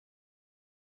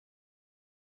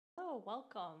Hello,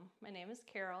 welcome. My name is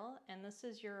Carol, and this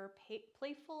is your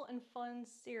Playful and Fun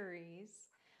series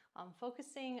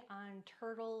focusing on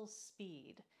turtle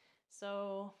speed.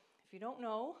 So, if you don't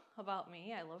know about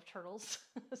me, I love turtles,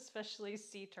 especially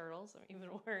sea turtles. I'm even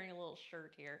wearing a little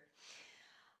shirt here.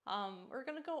 We're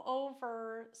going to go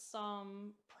over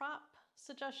some prop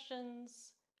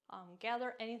suggestions,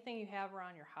 gather anything you have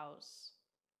around your house.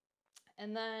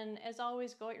 And then, as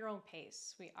always, go at your own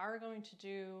pace. We are going to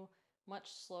do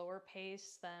much slower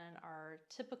pace than our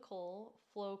typical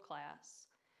flow class.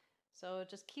 So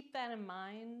just keep that in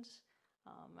mind.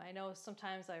 I know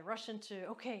sometimes I rush into,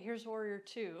 okay, here's Warrior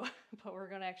 2, but we're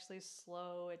going to actually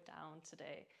slow it down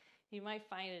today. You might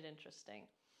find it interesting.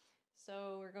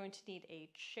 So we're going to need a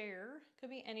chair.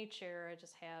 Could be any chair. I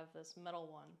just have this metal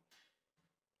one.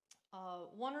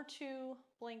 1 or 2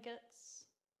 blankets,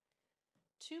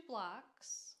 2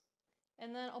 blocks,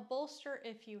 and then a bolster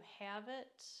if you have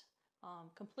it.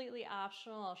 Completely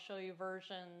optional. I'll show you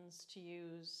versions to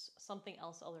use something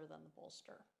else other than the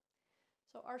bolster.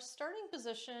 So our starting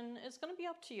position is going to be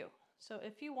up to you. So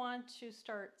if you want to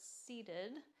start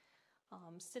seated,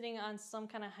 sitting on some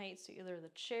kind of height, so either the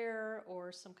chair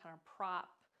or some kind of prop,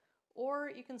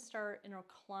 or you can start in a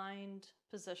reclined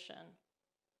position.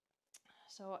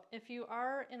 So if you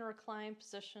are in a reclined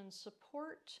position,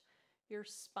 support your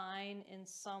spine in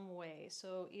some way.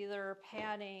 So either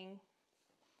padding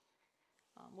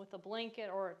with a blanket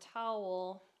or a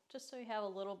towel, just so you have a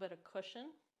little bit of cushion.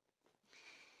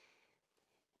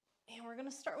 And we're going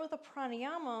to start with a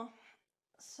pranayama.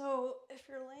 So if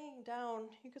you're laying down,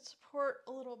 you could support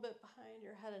a little bit behind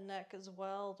your head and neck as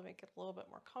well to make it a little bit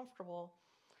more comfortable.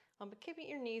 But keeping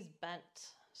your knees bent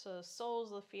so the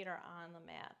soles of the feet are on the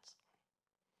mat.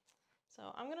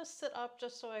 So I'm going to sit up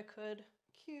just so I could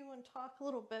cue and talk a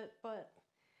little bit, but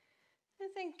I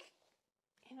think,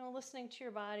 listening to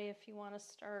your body, if you want to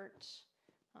start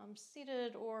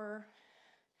seated or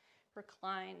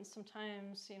reclined.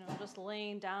 Sometimes, just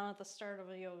laying down at the start of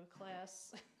a yoga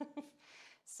class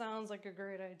sounds like a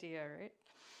great idea, right?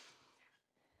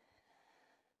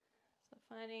 So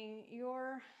finding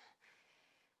your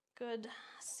good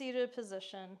seated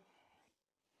position.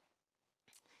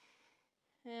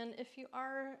 And if you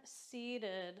are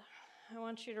seated, I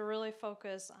want you to really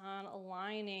focus on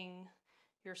aligning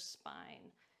your spine.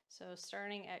 So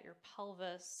starting at your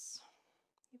pelvis,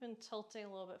 even tilting a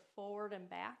little bit forward and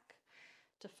back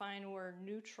to find where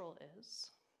neutral is.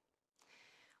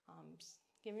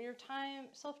 Giving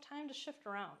yourself time to shift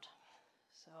around.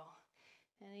 So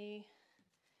any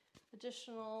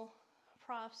additional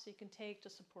props you can take to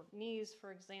support knees,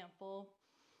 for example,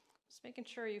 just making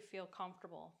sure you feel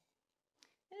comfortable.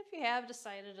 And if you have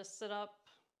decided to sit up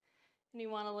and you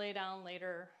want to lay down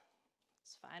later,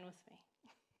 it's fine with me.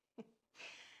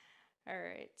 All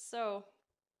right, so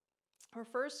we're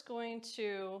first going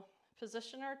to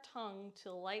position our tongue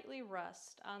to lightly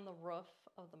rest on the roof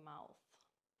of the mouth.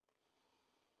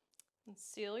 And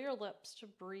seal your lips to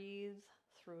breathe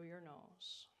through your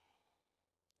nose.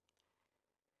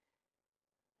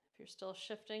 If you're still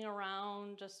shifting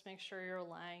around, just make sure you're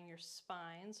aligning your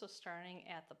spine. So starting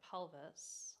at the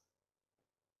pelvis.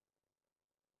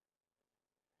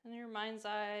 And in your mind's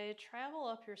eye, travel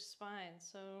up your spine.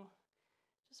 So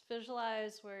just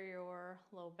visualize where your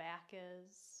low back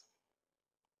is,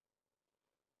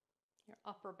 your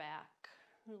upper back,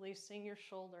 releasing your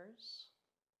shoulders.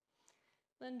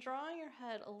 Then drawing your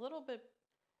head a little bit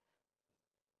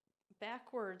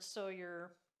backwards so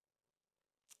your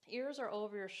ears are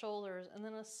over your shoulders, and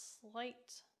then a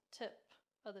slight tip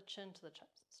of the chin to the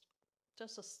chest.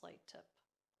 Just a slight tip.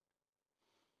 I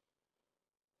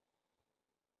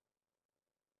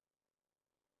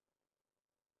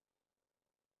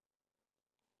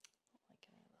don't like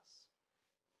any of this.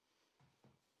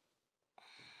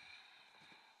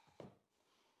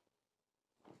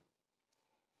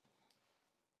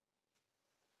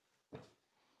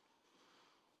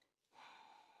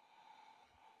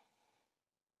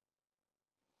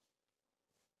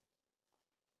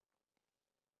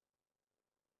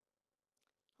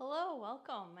 Hello,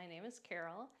 welcome. My name is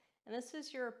Carol, and this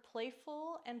is your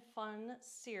Playful and Fun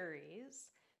series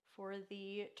for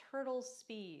the turtle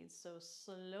speed, so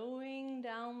slowing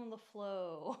down the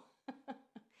flow.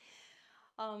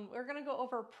 We're going to go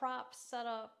over prop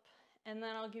setup, and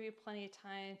then I'll give you plenty of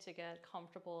time to get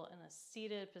comfortable in a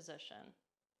seated position.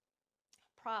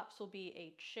 Props will be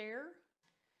a chair,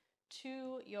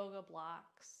 2 yoga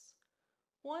blocks,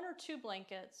 1 or 2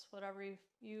 blankets, whatever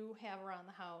you have around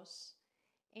the house,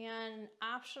 and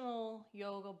optional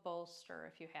yoga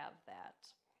bolster if you have that.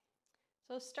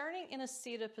 So starting in a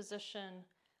seated position,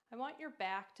 I want your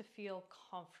back to feel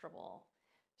comfortable.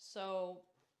 So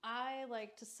I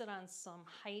like to sit on some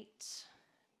height,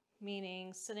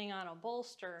 meaning sitting on a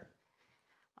bolster.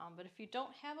 But if you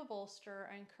don't have a bolster,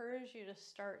 I encourage you to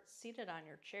start seated on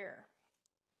your chair.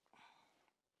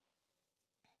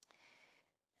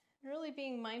 Really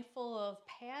being mindful of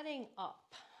padding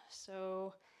up.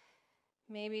 So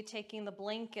maybe taking the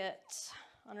blanket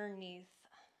underneath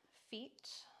feet,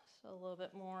 so a little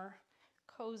bit more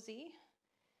cozy.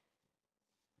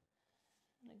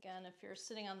 And again, if you're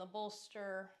sitting on the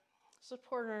bolster,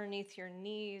 support underneath your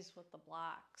knees with the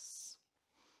blocks.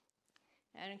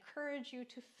 And encourage you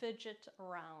to fidget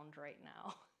around right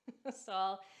now.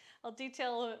 So I'll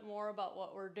detail a little bit more about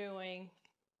what we're doing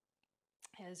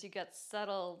as you get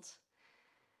settled.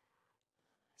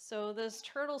 So this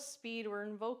turtle speed, we're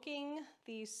invoking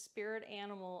the spirit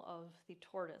animal of the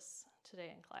tortoise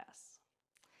today in class.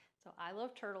 So I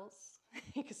love turtles.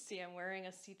 You can see I'm wearing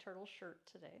a sea turtle shirt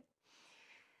today.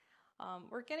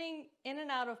 We're getting in and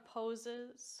out of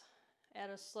poses at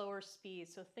a slower speed.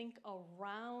 So think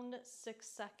around 6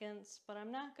 seconds, but I'm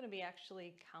not going to be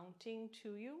actually counting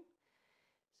to you.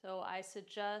 So I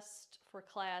suggest for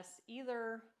class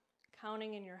either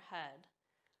counting in your head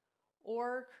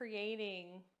or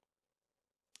creating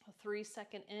a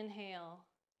 3-second inhale,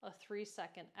 a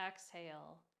 3-second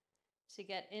exhale to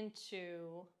get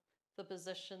into the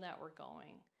position that we're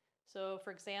going. So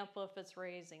for example, if it's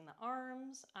raising the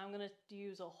arms, I'm going to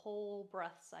use a whole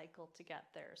breath cycle to get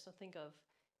there. So think of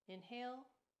inhale,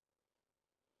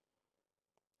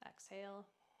 exhale,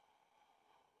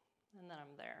 and then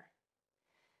I'm there.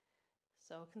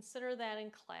 So consider that in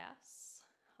class,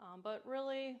 but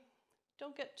really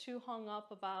don't get too hung up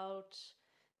about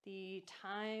the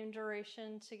time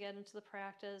duration to get into the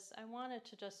practice. I want it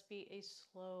to just be a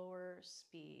slower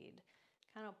speed.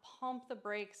 Kind of pump the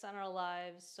brakes on our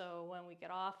lives so when we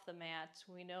get off the mat,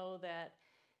 we know that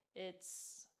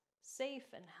it's safe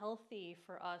and healthy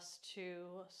for us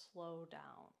to slow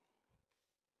down.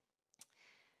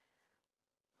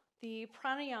 The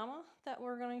pranayama that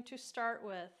we're going to start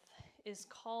with is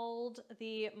called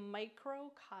the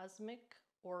microcosmic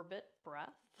orbit breath.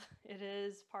 It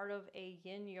is part of a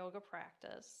yin yoga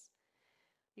practice.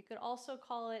 You could also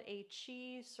call it a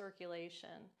chi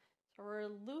circulation. So we're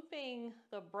looping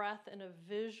the breath in a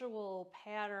visual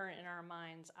pattern in our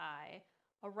mind's eye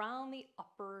around the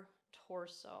upper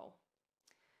torso.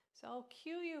 So I'll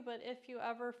cue you, but if you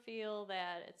ever feel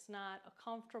that it's not a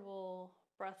comfortable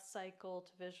breath cycle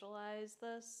to visualize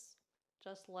this,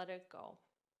 just let it go.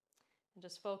 And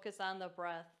just focus on the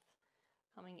breath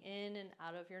coming in and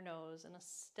out of your nose in a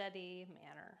steady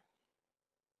manner.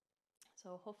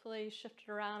 So hopefully you shifted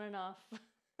around enough.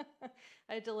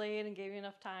 I delayed and gave you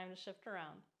enough time to shift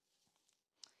around.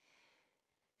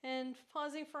 And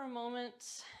pausing for a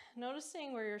moment,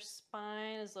 noticing where your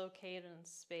spine is located in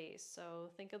space.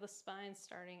 So think of the spine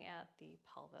starting at the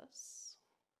pelvis.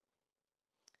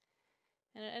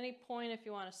 And at any point, if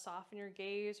you want to soften your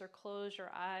gaze or close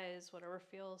your eyes, whatever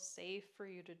feels safe for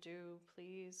you to do,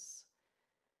 please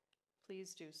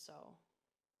do so.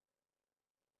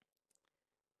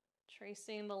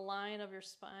 Tracing the line of your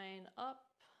spine up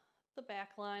the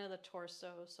back line of the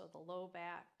torso, so the low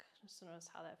back, just to notice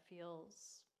how that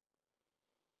feels.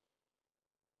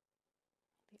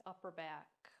 The upper back.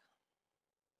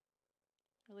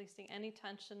 Releasing any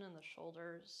tension in the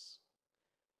shoulders.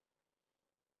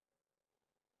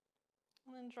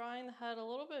 And then drawing the head a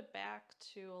little bit back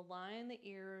to align the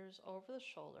ears over the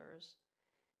shoulders.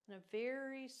 And a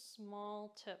very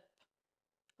small tip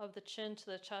of the chin to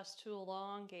the chest to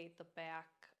elongate the back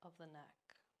of the neck.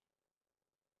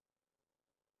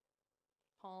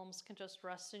 Palms can just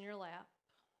rest in your lap.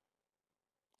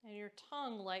 And your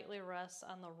tongue lightly rests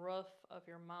on the roof of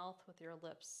your mouth with your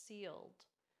lips sealed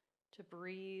to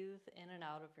breathe in and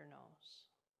out of your nose.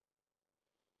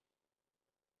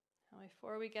 Now,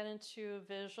 before we get into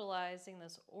visualizing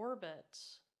this orbit,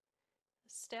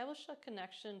 establish a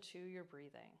connection to your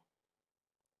breathing.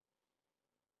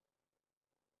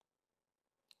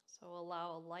 So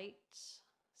allow a light,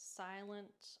 silent,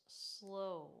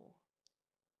 slow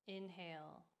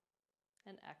inhale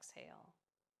and exhale.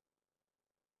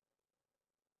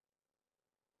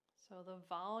 So the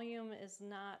volume is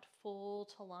not full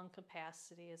to lung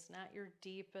capacity. It's not your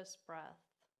deepest breath.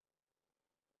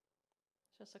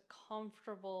 It's just a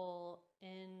comfortable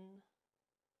in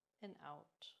and out.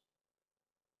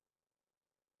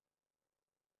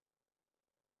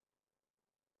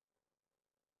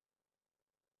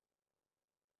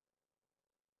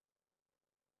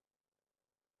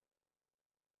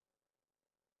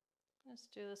 Let's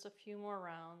do this a few more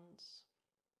rounds.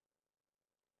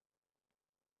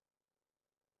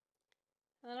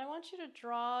 And then I want you to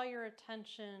draw your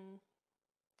attention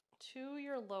to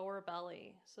your lower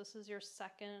belly. So this is your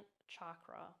second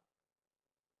chakra.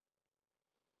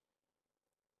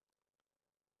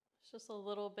 It's just a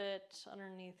little bit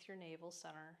underneath your navel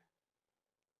center.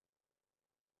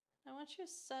 I want you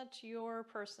to set your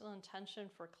personal intention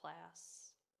for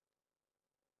class.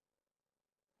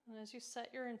 And as you set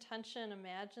your intention,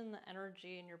 imagine the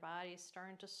energy in your body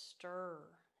starting to stir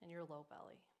in your low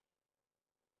belly.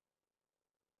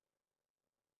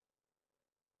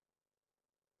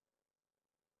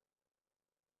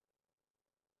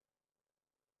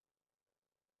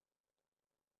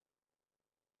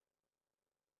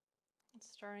 And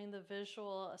starting the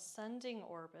visual ascending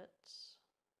orbit.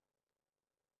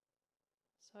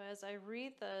 So as I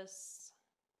read this,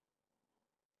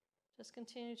 just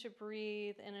continue to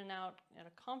breathe in and out in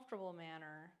a comfortable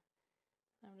manner.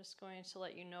 I'm just going to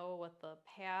let you know what the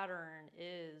pattern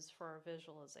is for our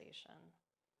visualization.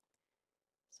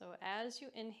 So as you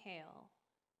inhale,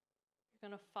 you're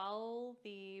going to follow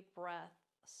the breath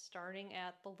starting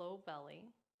at the low belly,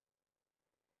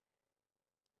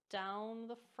 down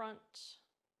the front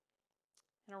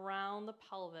and around the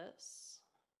pelvis,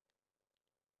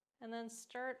 and then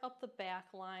start up the back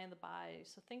line of the body.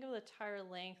 So think of the entire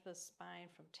length of the spine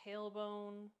from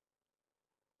tailbone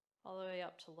all the way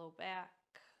up to low back,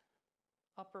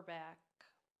 upper back,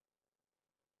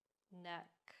 neck,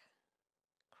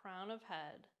 crown of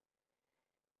head,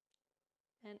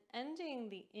 and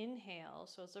ending the inhale.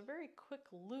 So it's a very quick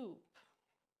loop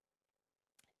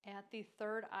at the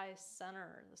third eye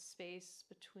center, the space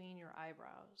between your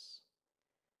eyebrows.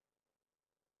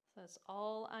 So it's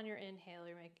all on your inhale.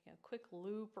 You're making a quick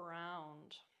loop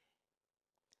around.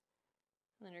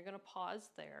 And then you're going to pause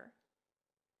there.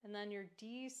 And then your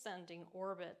descending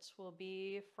orbit will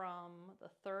be from the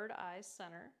third eye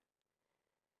center,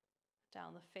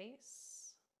 down the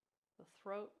face, the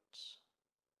throat,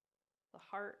 the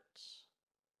heart,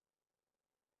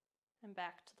 and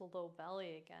back to the low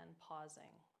belly again, pausing.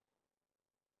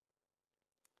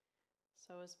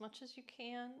 So as much as you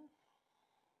can,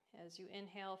 as you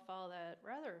inhale, follow that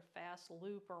rather fast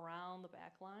loop around the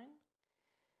back line.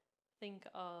 Think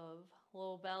of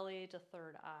low belly to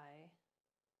third eye.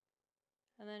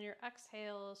 And then your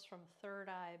exhales from third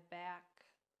eye back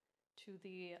to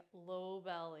the low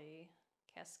belly,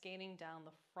 cascading down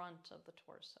the front of the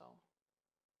torso.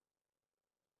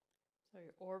 So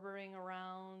you're orbiting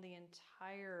around the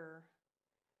entire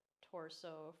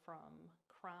torso from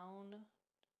crown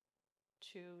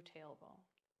to tailbone.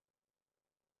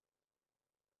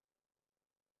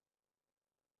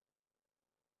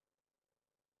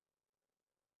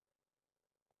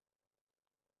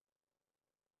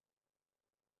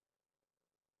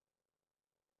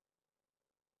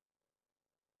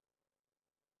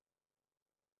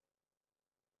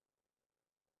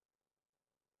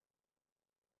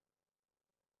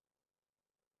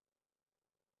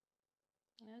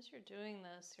 And as you're doing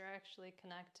this, you're actually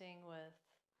connecting with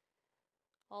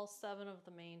all 7 of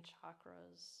the main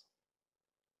chakras.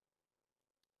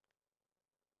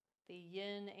 The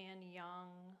yin and yang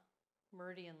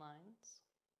meridian lines.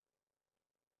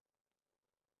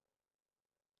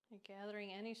 You're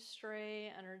gathering any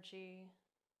stray energy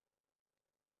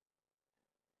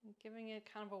and giving it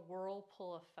kind of a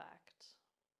whirlpool effect.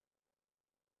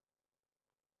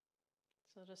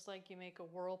 So just like you make a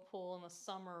whirlpool in the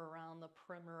summer around the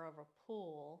perimeter of a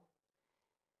pool,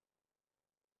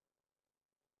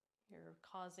 you're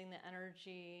causing the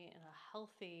energy in a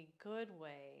healthy, good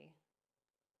way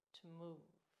to move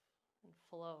and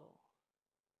flow.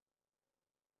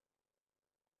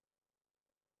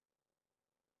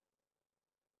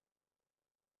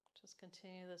 Just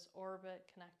continue this orbit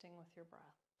connecting with your breath.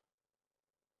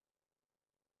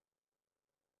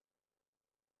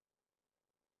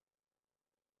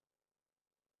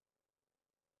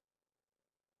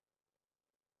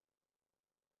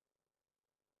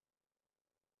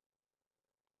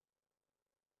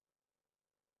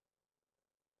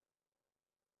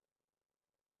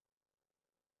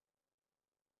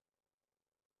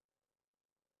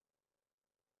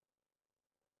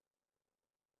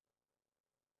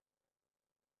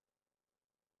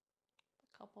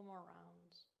 A couple more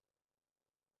rounds.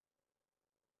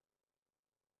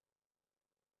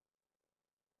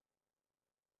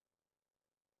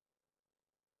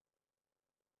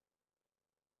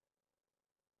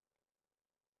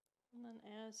 And then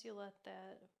as you let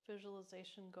that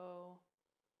visualization go,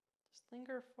 just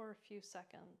linger for a few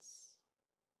seconds.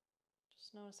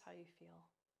 Just notice how you feel.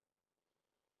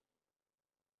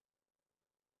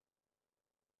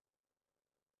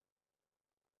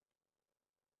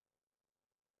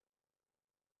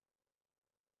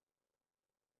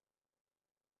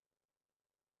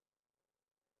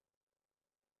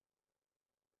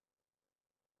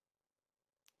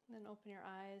 And open your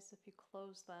eyes if you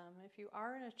close them. If you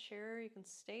are in a chair, you can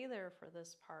stay there for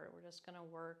this part. We're just going to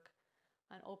work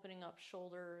on opening up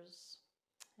shoulders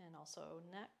and also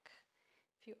neck.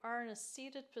 If you are in a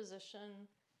seated position,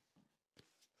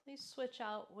 please switch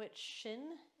out which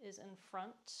shin is in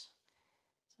front.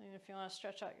 So if you want to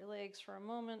stretch out your legs for a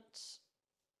moment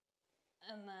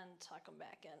and then tuck them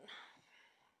back in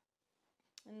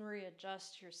and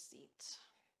readjust your seat.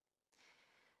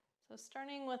 So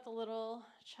starting with a little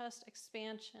chest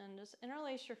expansion, just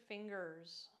interlace your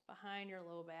fingers behind your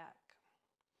low back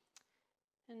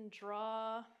and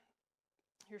draw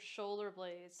your shoulder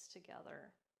blades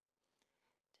together,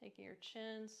 taking your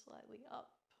chin slightly up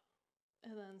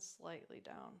and then slightly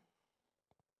down.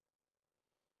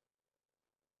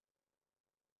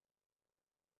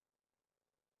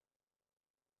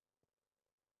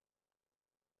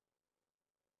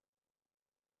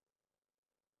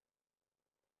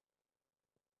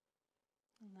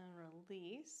 And then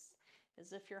release,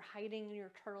 as if you're hiding in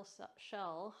your turtle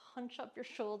shell. Hunch up your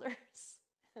shoulders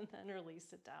and then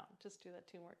release it down. Just do that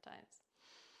 2 more times.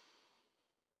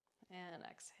 And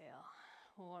exhale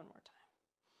 1 more time.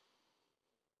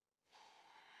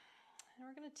 And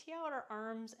we're going to tee out our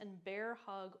arms and bear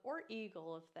hug or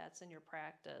eagle if that's in your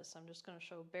practice. I'm just going to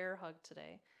show bear hug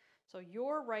today. So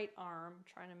your right arm,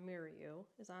 trying to mirror you,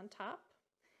 is on top.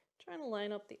 Trying to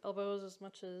line up the elbows as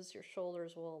much as your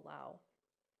shoulders will allow.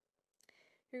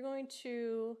 You're going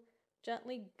to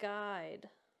gently guide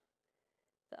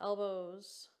the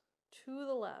elbows to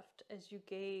the left as you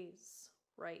gaze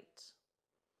right.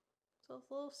 So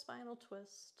a little spinal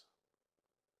twist.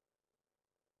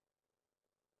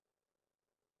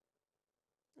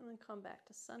 And then come back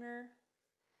to center.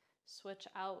 Switch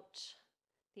out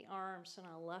the arms. So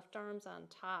now left arm's on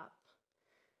top.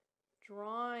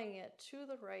 Drawing it to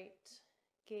the right,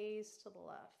 gaze to the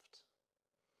left.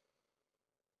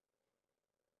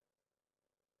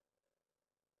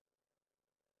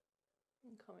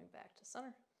 And coming back to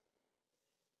center.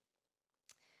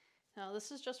 Now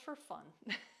this is just for fun.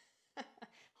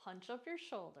 Hunch up your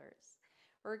shoulders.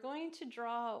 We're going to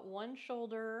draw one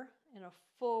shoulder in a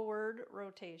forward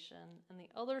rotation and the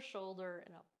other shoulder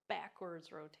in a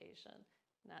backwards rotation.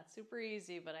 Not super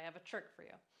easy, but I have a trick for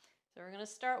you. So we're going to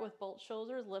start with both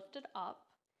shoulders lifted up,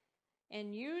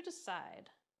 and you decide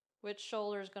which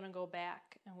shoulder is going to go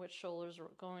back and which shoulders are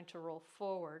going to roll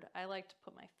forward. I like to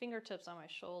put my fingertips on my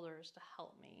shoulders to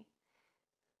help me.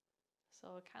 So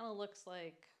it kind of looks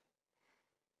like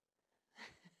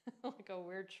like a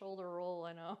weird shoulder roll,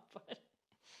 I know, but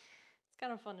it's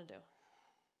kind of fun to do.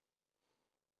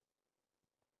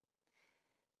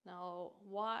 Now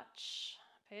watch,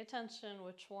 pay attention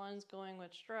which one's going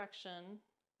which direction,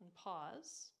 and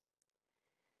pause.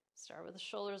 Start with the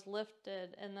shoulders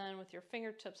lifted, and then with your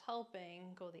fingertips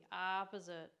helping, go the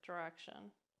opposite direction.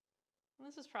 And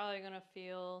this is probably going to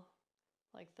feel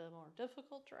like the more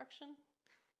difficult direction,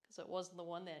 because it wasn't the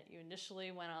one that you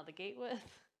initially went out the gate with.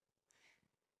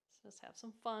 So just have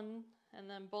some fun, and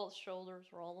then both shoulders,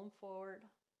 roll them forward,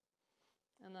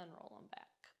 and then roll them back.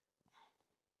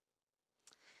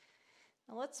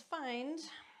 Now let's find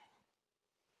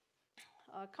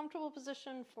a comfortable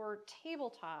position for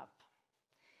tabletop.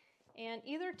 And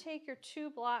either take your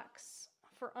 2 blocks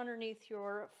for underneath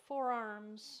your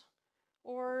forearms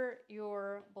or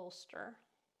your bolster.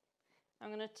 I'm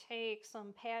going to take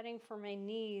some padding for my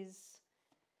knees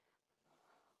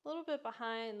a little bit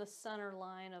behind the center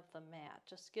line of the mat,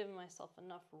 just giving myself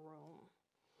enough room.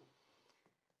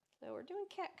 So we're doing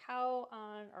cat-cow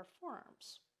on our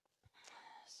forearms.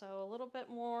 So a little bit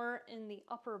more in the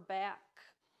upper back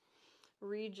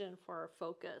region for our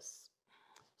focus.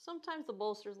 Sometimes the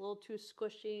bolster is a little too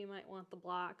squishy. You might want the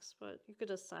blocks, but you could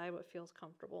decide what feels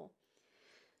comfortable.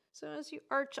 So as you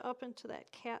arch up into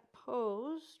that cat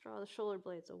pose, draw the shoulder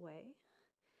blades away.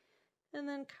 And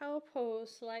then cow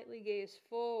pose, slightly gaze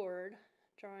forward,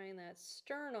 drawing that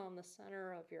sternum, the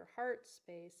center of your heart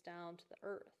space, down to the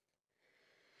earth.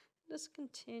 Just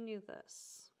continue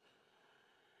this.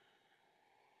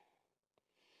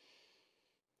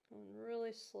 And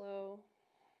really slow.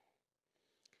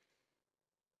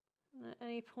 At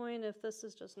any point, if this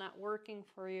is just not working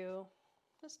for you,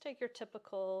 just take your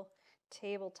typical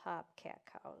tabletop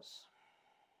cat-cows.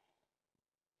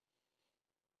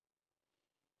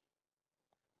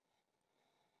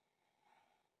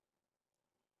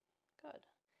 Good.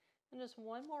 And just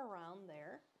one more round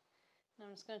there. And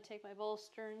I'm just going to take my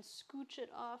bolster and scooch it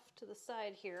off to the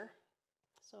side here.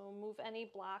 So move any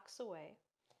blocks away.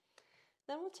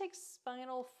 Then we'll take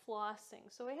spinal flossing.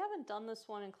 So we haven't done this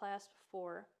one in class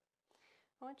before.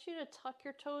 I want you to tuck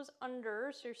your toes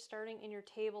under, so you're starting in your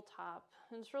tabletop.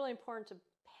 And it's really important to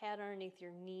pad underneath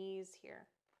your knees here.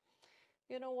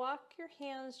 You're going to walk your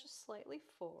hands just slightly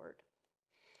forward.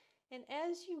 And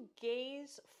as you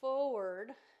gaze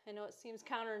forward, I know it seems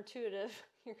counterintuitive,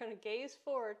 you're going to gaze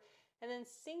forward and then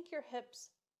sink your hips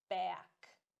back.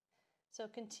 So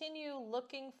continue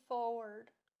looking forward,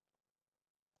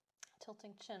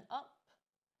 tilting chin up,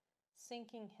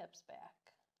 sinking hips back.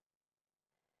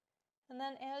 And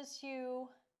then as you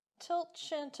tilt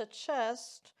chin to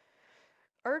chest,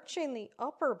 arching the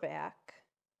upper back,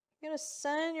 you're going to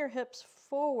send your hips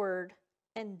forward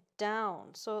and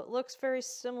down. So it looks very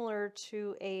similar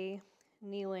to a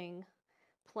kneeling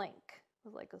plank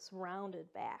with like this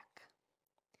rounded back.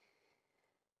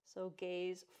 So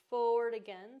gaze forward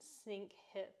again, sink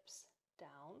hips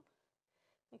down.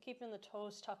 And keeping the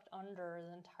toes tucked under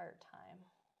the entire time.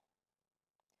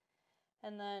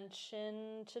 And then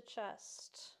chin to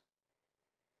chest.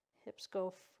 Hips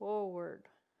go forward,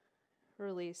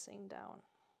 releasing down.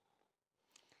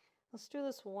 Let's do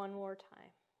this one more time.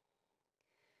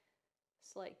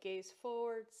 Slight gaze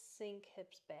forward, sink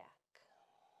hips back.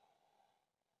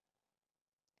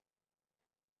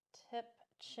 Tip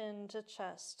chin to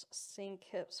chest, sink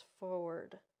hips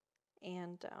forward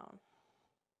and down.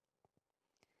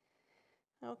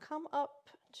 Now come up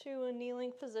to a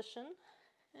kneeling position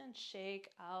and shake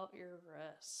out your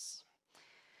wrists.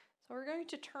 So we're going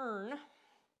to turn.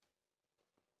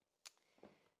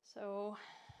 So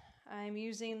I'm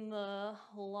using the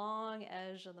long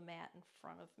edge of the mat in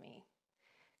front of me.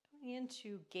 Going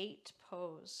into gate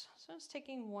pose. So I'm just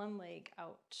taking one leg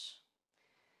out.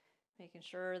 Making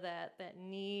sure that that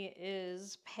knee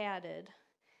is padded.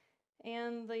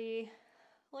 And the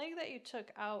leg that you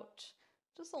took out,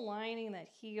 just aligning that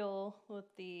heel with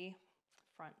the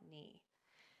front knee.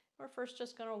 We're first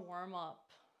just going to warm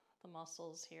up the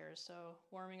muscles here. So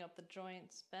warming up the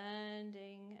joints,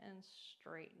 bending and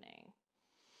straightening.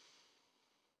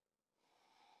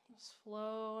 Just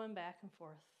flowing back and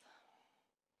forth.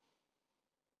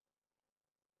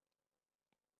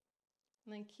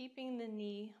 And then keeping the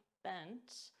knee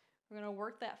bent, we're going to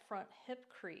work that front hip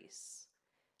crease,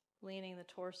 leaning the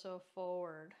torso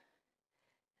forward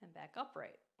and back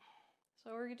upright. So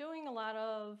we're doing a lot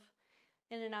of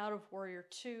in and out of Warrior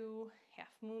 2, Half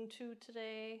Moon 2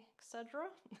 today, etc.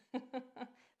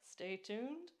 Stay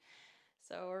tuned.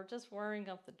 So we're just warming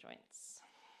up the joints.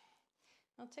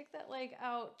 Now take that leg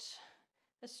out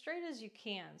as straight as you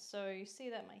can. So you see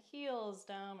that my heel is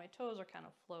down, my toes are kind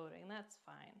of floating. That's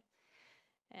fine.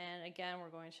 And again, we're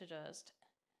going to just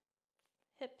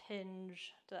hip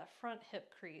hinge to that front hip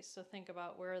crease. So think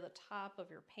about where the top of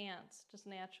your pants just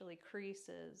naturally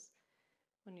creases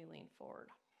when you lean forward.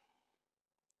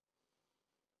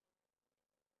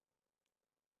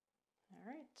 All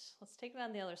right, let's take it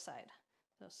on the other side.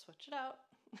 So switch it out.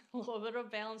 A little bit of a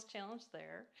balance challenge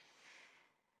there.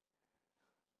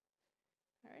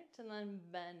 All right, and then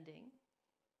bending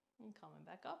and coming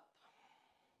back up.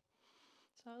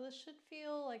 So this should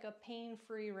feel like a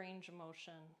pain-free range of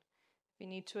motion. If you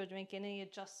need to make any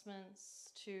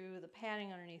adjustments to the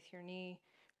padding underneath your knee,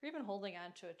 or even holding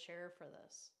onto a chair for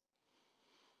this.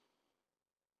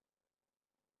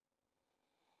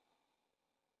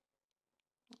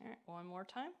 All right, one more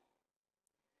time.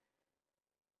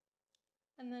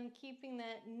 And then keeping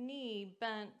that knee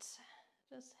bent,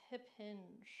 just hip hinge.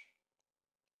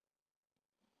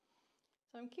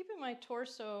 So I'm keeping my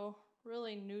torso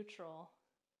really neutral,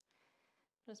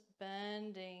 just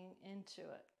bending into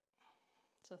it.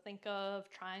 So think of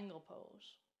triangle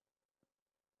pose.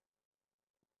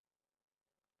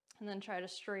 And then try to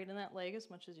straighten that leg as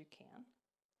much as you can.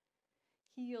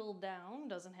 Heel down,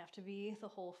 doesn't have to be the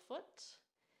whole foot.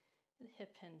 And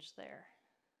hip hinge there.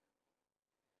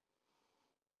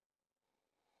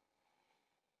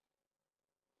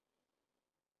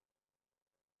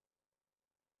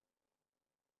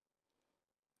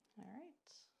 All right.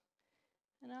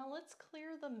 And now let's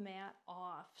clear the mat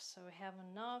off so we have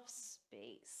enough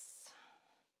space.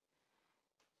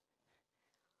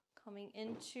 Coming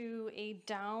into a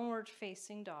downward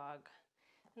facing dog.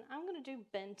 And I'm going to do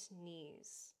bent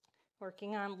knees,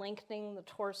 working on lengthening the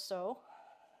torso,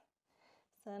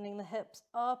 sending the hips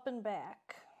up and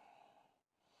back.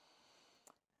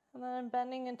 And then I'm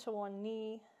bending into one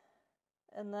knee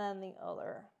and then the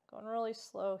other. Going really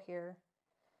slow here,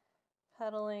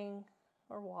 pedaling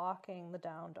or walking the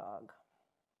down dog.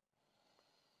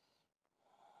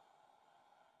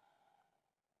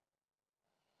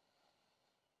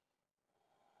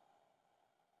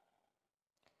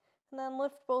 And then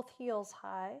lift both heels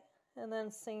high and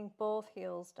then sink both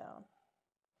heels down.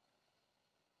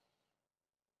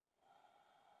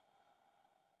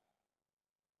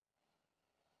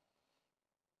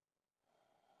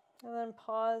 And then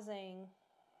pausing,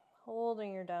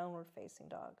 holding your downward facing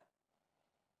dog.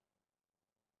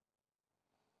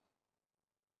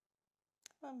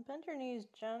 Bend your knees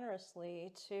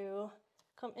generously to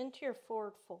come into your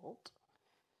forward fold.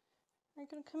 You're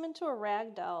going to come into a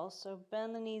ragdoll, so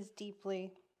bend the knees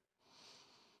deeply.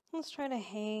 Let's try to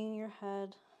hang your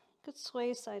head. Good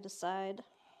sway side to side.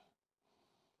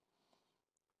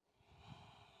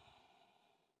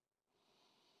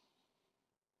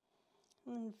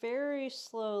 And very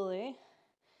slowly,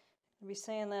 I'll be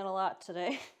saying that a lot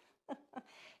today.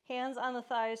 Hands on the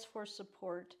thighs for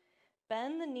support.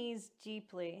 Bend the knees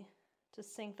deeply to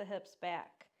sink the hips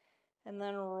back. And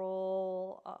then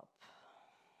roll up.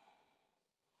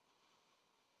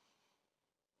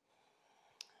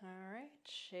 All right,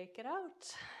 shake it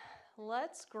out.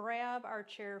 Let's grab our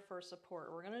chair for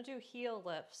support. We're going to do heel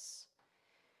lifts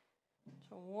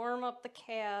to warm up the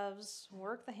calves,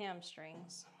 work the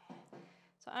hamstrings.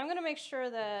 So I'm going to make sure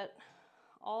that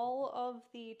all of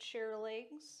the chair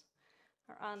legs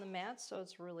are on the mat so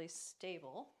it's really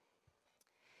stable.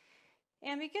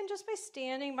 And begin just by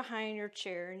standing behind your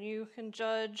chair, and you can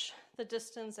judge the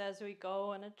distance as we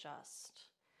go and adjust.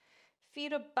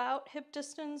 Feet about hip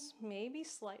distance, maybe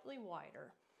slightly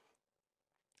wider.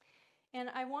 And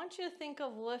I want you to think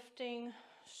of lifting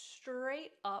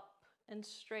straight up and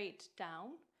straight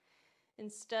down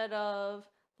instead of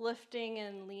lifting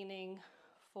and leaning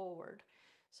forward.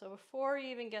 So before you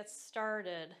even get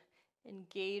started,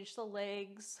 engage the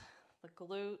legs, the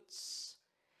glutes,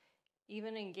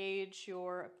 even engage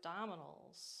your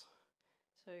abdominals.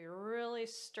 So you're really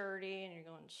sturdy and you're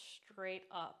going straight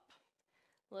up.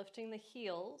 Lifting the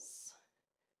heels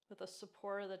with the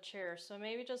support of the chair. So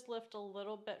maybe just lift a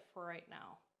little bit for right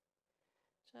now.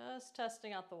 Just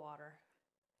testing out the water.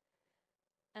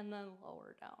 And then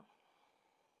lower down.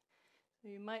 So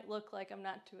you might look like I'm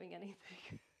not doing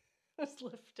anything. Just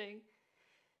lifting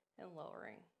and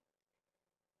lowering.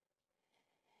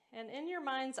 And in your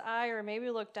mind's eye, or maybe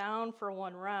look down for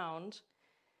one round,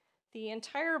 the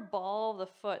entire ball of the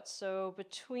foot, so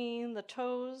between the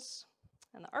toes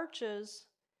and the arches,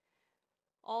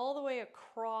 all the way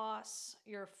across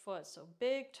your foot. So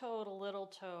big toe to little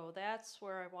toe, that's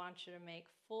where I want you to make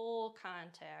full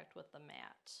contact with the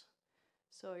mat.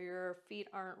 So your feet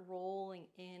aren't rolling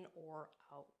in or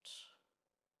out.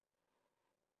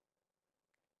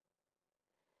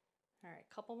 All right,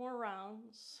 couple more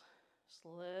rounds. Just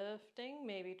lifting,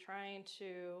 maybe trying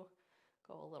to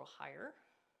go a little higher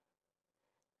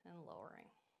and lowering.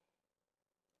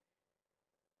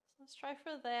 So let's try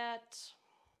for that.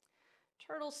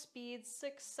 Turtle speed,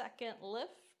 6-second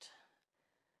lift,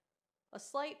 a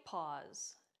slight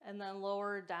pause, and then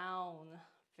lower down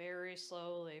very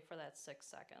slowly for that 6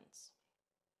 seconds.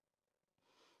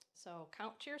 So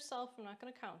count to yourself, I'm not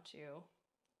going to count to you.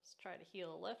 Let's try to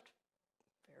heel a lift,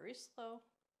 very slow.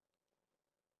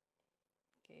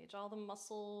 Engage all the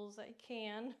muscles that you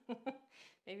can,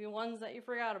 maybe ones that you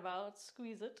forgot about,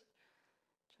 squeeze it.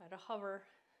 Try to hover,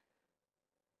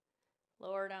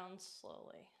 lower down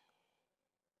slowly.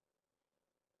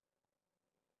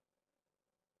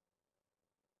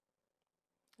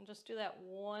 And just do that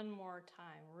one more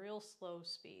time, real slow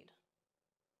speed.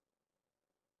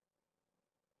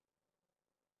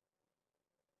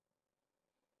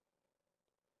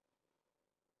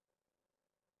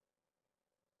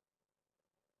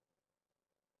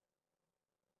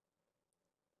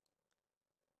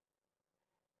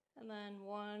 And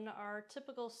then our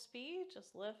typical speed,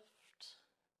 just lift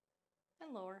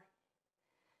and lower.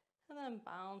 And then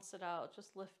bounce it out,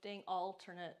 just lifting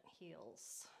alternate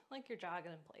heels, like you're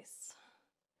jogging in place.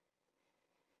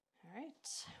 All right,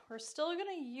 we're still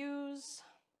gonna use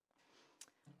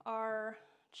our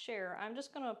chair. I'm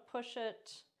just gonna push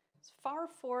it as far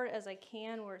forward as I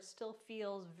can where it still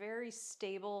feels very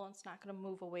stable and it's not gonna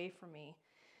move away from me.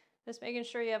 Just making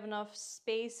sure you have enough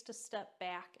space to step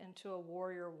back into a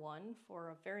warrior one for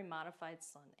a very modified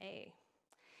sun A.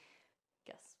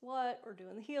 Guess what? We're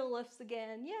doing the heel lifts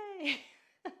again. Yay!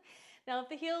 Now, if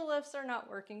the heel lifts are not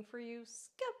working for you,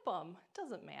 skip them. It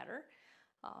doesn't matter.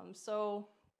 So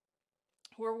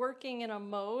we're working in a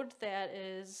mode that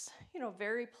is,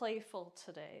 very playful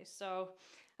today. So,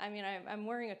 I mean, I'm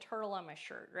wearing a turtle on my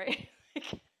shirt, right?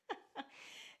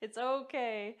 It's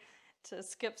okay to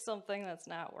skip something that's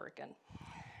not working.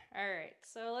 All right,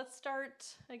 so let's start,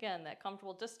 again, that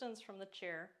comfortable distance from the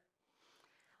chair.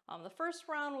 The first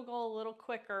round will go a little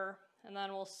quicker, and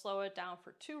then we'll slow it down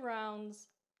for 2 rounds,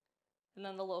 and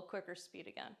then the little quicker speed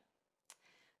again.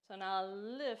 So now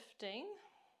lifting,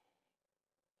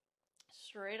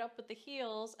 straight up with the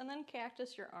heels, and then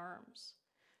cactus your arms.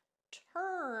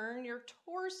 turn your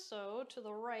torso to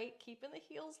the right, keeping the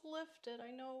heels lifted.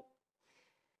 I know.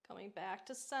 Coming back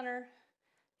to center,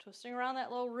 twisting around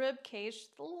that little rib cage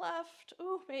to the left.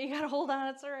 Ooh, maybe you gotta hold on,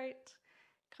 it's all right.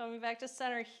 Coming back to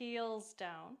center, heels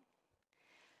down.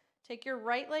 Take your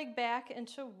right leg back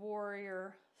into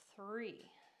warrior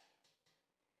 3.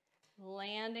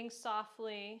 Landing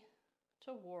softly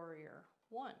to warrior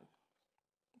 1.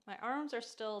 My arms are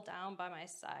still down by my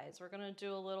sides. We're gonna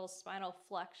do a little spinal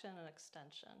flexion and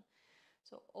extension.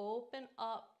 So open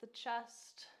up the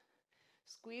chest,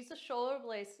 squeeze the shoulder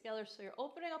blades together so you're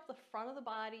opening up the front of the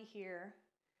body here,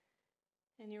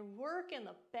 and you're working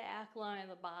the back line of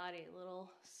the body,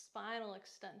 little spinal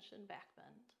extension, back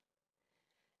bend.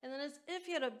 And then as if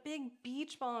you had a big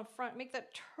beach ball in front, make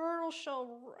that turtle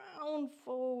shell round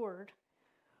forward.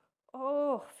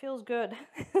 Oh, feels good.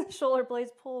 Shoulder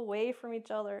blades pull away from each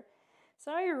other.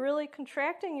 So now you're really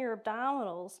contracting your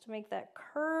abdominals to make that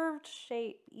curved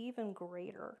shape even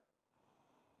greater.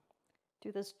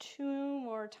 Do this 2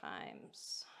 more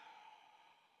times.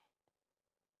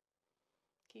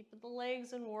 Keep the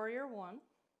legs in warrior 1.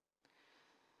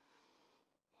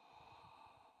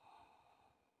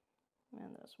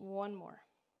 And there's 1 more.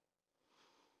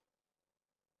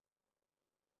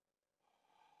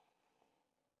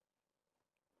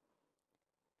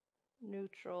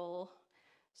 Neutral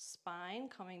spine,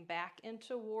 coming back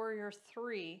into warrior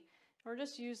 3. We're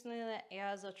just using that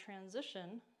as a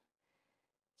transition.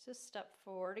 Just step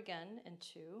forward again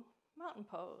into mountain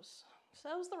pose. So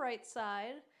that was the right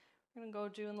side. We're gonna go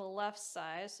doing the left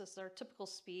side. So it's our typical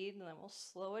speed, and then we'll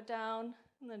slow it down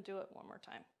and then do it 1 more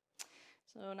time.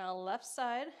 So now left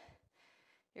side,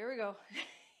 here we go.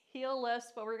 Heel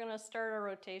lifts, but we're gonna start our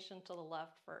rotation to the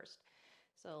left first.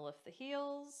 So lift the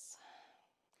heels,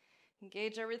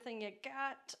 engage everything you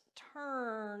got,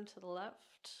 turn to the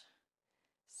left,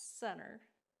 center,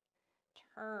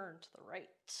 turn to the right,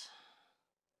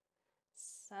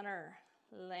 center,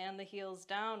 land the heels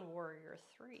down, warrior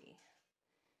 3.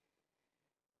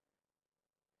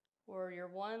 Warrior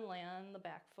 1, land the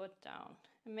back foot down.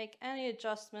 And make any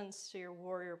adjustments to your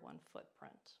warrior 1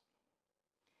 footprint.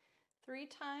 3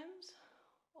 times,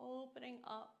 opening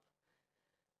up,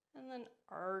 and then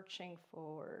arching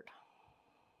forward.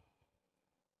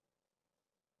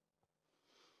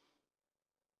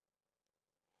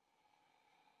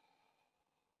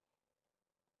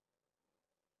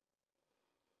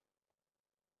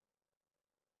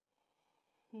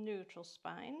 Neutral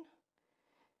spine.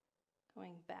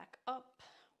 Going back up,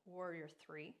 warrior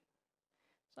 3.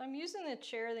 So I'm using the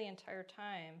chair the entire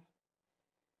time,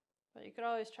 but you could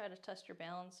always try to test your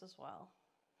balance as well.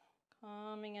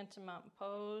 Coming into mountain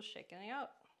pose, shaking it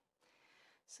out.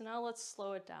 So now let's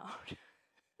slow it down.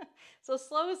 So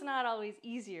slow is not always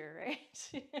easier,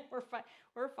 right?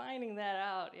 We're finding that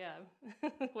out, yeah.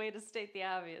 Way to state the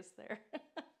obvious there.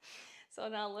 So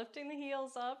now lifting the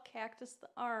heels up, cactus the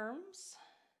arms.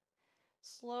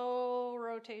 Slow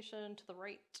rotation to the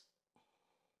right.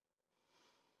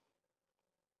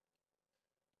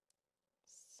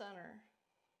 Center.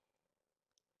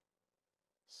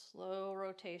 Slow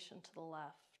rotation to the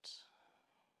left.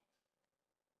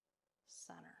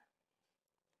 Center.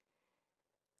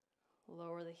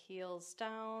 Lower the heels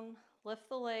down. Lift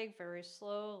the leg very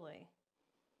slowly.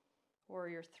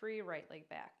 Warrior 3, right leg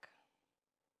back.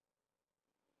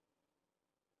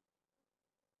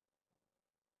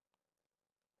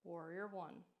 Warrior 1.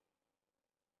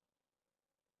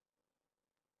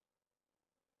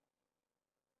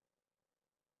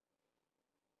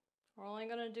 We're only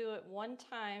going to do it 1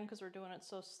 time because we're doing it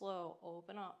so slow.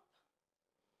 Open up.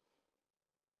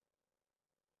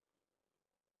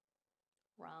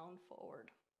 Round forward.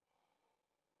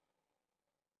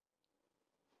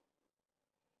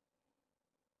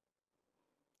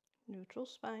 Neutral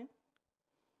spine.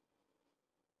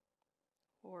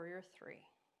 Warrior 3.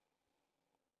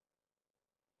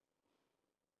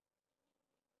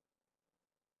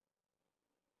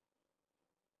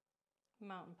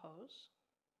 Mountain pose.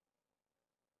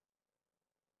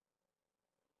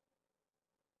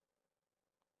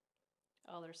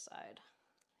 Other side.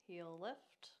 Heel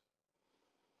lift.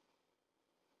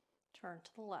 Turn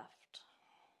to the left.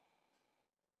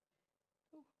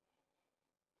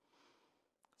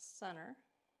 Center.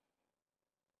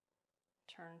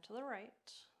 Turn to the right.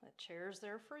 That chair's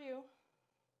there for you.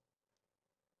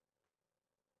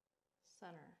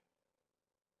 Center.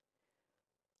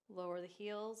 Lower the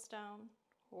heels down.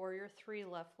 Warrior 3,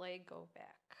 left leg, go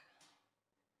back.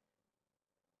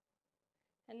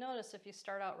 And notice if you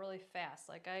start out really fast,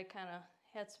 like I kind of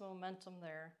had some momentum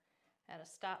there, I had to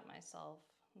stop myself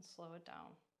and slow it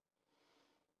down.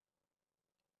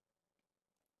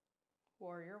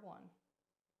 warrior one.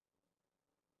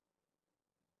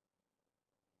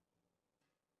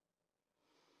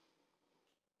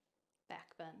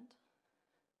 Back bend.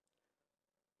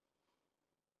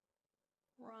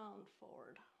 Round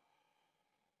forward.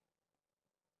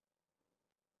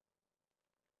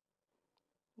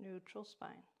 Neutral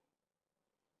spine.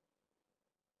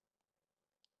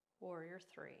 Warrior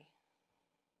three.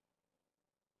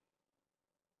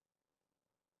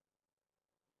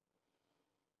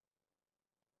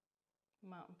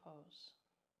 Mountain pose.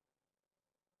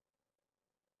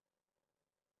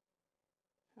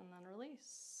 And then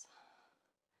release.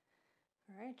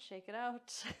 All right, shake it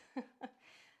out.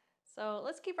 So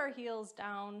let's keep our heels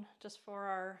down just for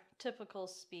our typical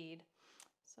speed.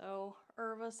 So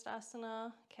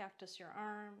Urvastasana, cactus your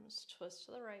arms, twist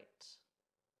to the right,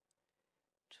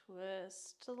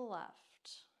 twist to the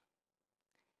left.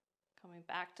 Coming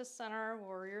back to center,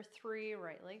 warrior three,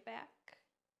 right leg back.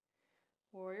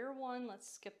 Warrior one, let's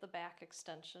skip the back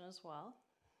extension as well.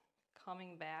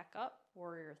 Coming back up,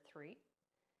 warrior three,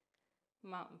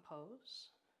 mountain pose.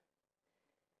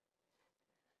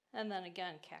 And then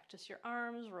again, cactus your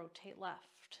arms, rotate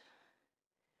left,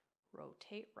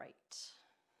 rotate right.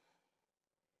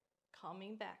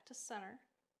 Coming back to center.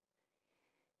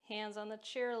 Hands on the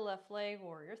chair, left leg,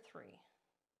 warrior three.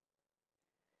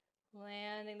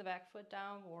 Landing the back foot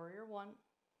down, warrior one.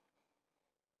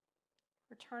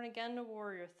 Return again to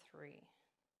warrior three.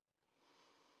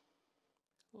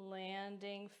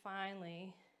 Landing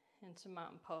finally into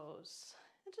mountain pose.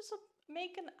 And just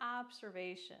make an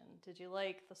observation. Did you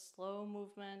like the slow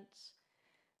movement,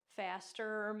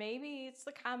 faster, or maybe it's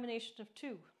the combination of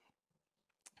two?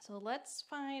 So let's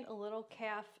find a little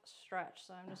calf stretch.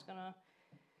 So I'm just gonna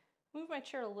move my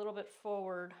chair a little bit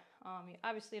forward. You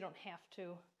obviously don't have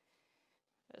to.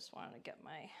 I just wanted to get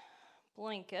my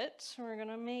blanket. We're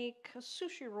gonna make a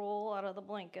sushi roll out of the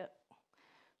blanket.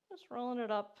 Just rolling it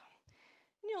up.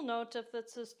 And you'll note if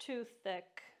this is too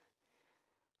thick,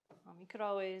 you could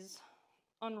always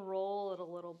unroll it a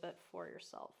little bit for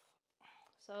yourself.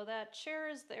 So that chair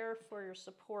is there for your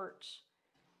support.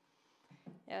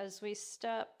 As we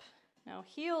step, now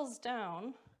heels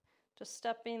down, just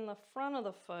stepping the front of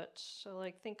the foot. So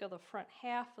like think of the front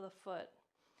half of the foot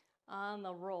on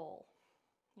the roll.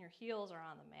 Your heels are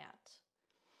on the mat.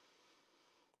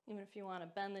 Even if you want to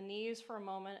bend the knees for a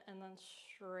moment and then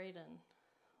straighten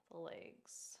the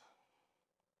legs.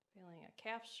 Feeling a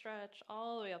calf stretch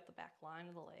all the way up the back line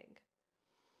of the leg.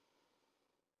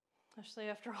 Especially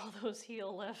after all those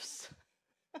heel lifts.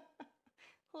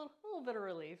 a little bit of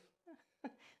relief.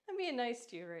 I'm being nice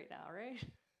to you right now, right?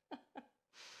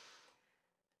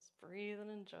 Just breathe and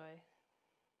enjoy.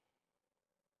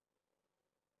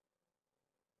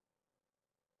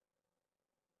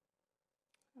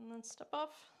 And then step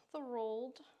off the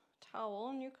rolled towel,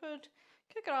 and you could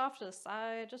kick it off to the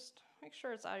side. Just make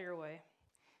sure it's out of your way.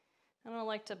 I don't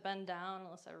like to bend down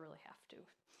unless I really have to.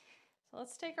 So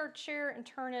let's take our chair and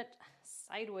turn it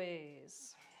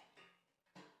sideways,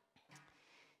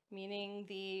 meaning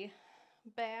the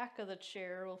back of the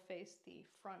chair will face the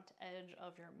front edge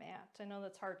of your mat. I know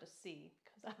that's hard to see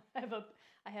because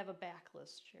I have a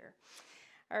backless chair.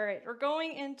 All right, we're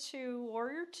going into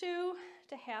warrior two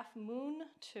to half moon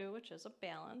two, which is a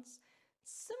balance.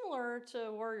 Similar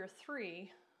to warrior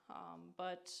three,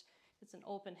 but it's an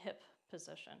open hip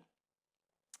position.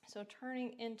 So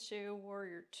turning into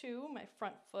warrior two, my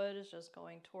front foot is just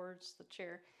going towards the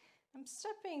chair. I'm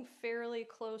stepping fairly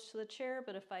close to the chair,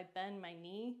 but if I bend my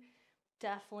knee,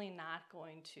 definitely not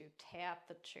going to tap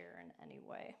the chair in any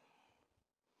way.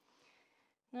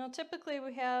 Now typically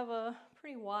we have a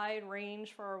pretty wide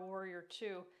range for our warrior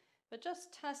two, but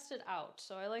just test it out.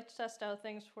 So I like to test out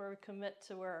things where we commit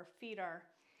to where our feet are.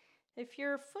 If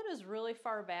your foot is really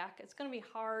far back, it's going to be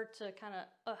hard to kind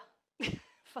of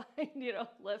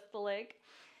lift the leg.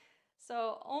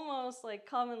 So almost like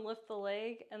come and lift the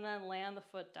leg and then land the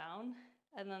foot down.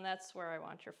 And then that's where I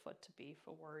want your foot to be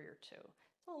for warrior two.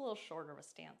 It's a little shorter of a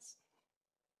stance.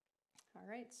 All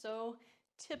right, so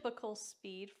typical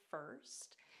speed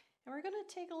first. And we're going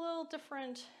to take a little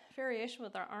different variation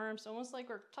with our arms, almost like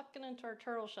we're tucking into our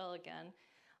turtle shell again.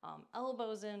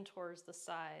 Elbows in towards the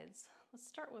sides. Let's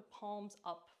start with palms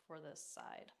up for this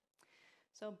side.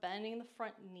 So bending the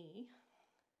front knee.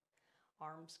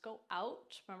 Arms go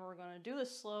out. Remember, we're going to do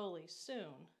this slowly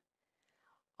soon.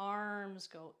 Arms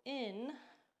go in,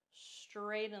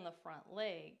 straighten the front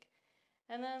leg,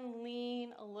 and then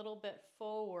lean a little bit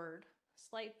forward.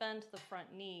 Slight bend to the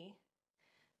front knee.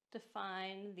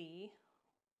 Define the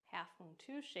half moon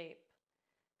two shape,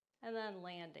 and then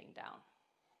landing down.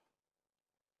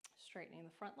 Straightening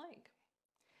the front leg.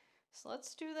 So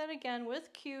let's do that again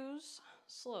with cues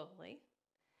slowly.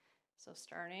 So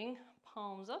starting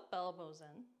palms up, elbows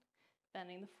in,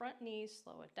 bending the front knee,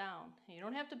 slow it down. And you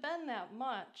don't have to bend that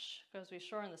much because we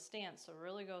shorten the stance, so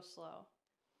really go slow.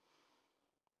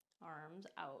 Arms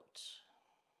out.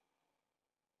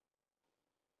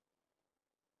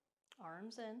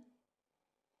 Arms in.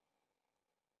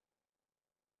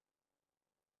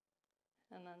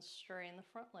 And then straighten the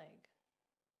front leg.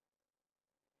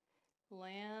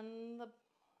 Land the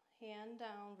hand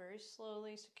down very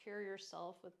slowly. Secure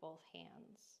yourself with both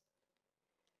hands.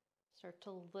 Start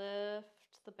to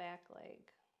lift the back leg.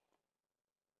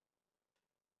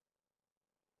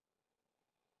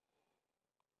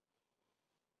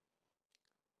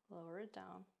 Lower it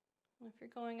down. If you're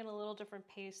going at a little different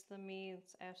pace than me,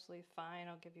 it's absolutely fine.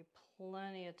 I'll give you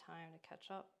plenty of time to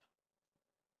catch up.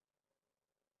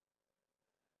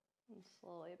 And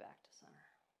slowly back to center.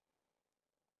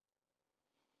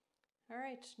 All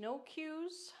right, no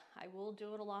cues. I will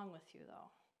do it along with you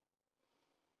though.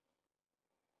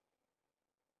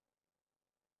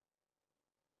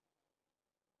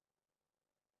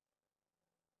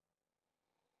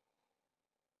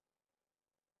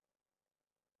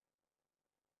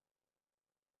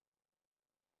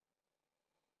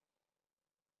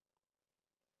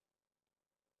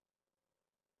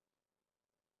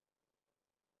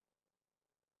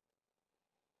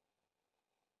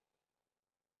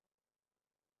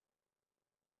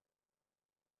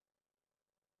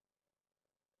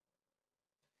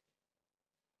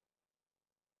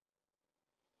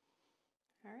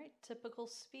 All right, typical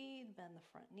speed, bend the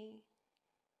front knee,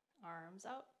 arms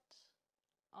out,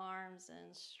 arms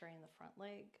in, straighten the front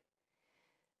leg.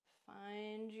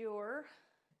 Find your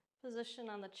position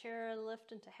on the chair,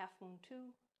 lift into half moon 2,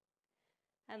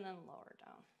 and then lower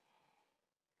down.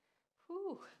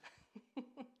 Whew. It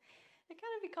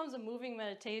kind of becomes a moving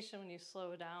meditation when you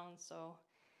slow down, so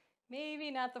maybe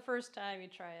not the first time you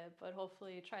try it, but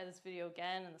hopefully you try this video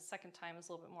again and the second time is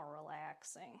a little bit more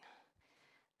relaxing.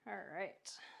 All right,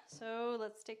 so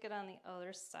let's take it on the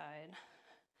other side.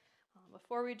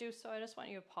 Before we do so, I just want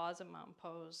you to pause in mountain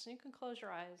pose. You can close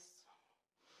your eyes.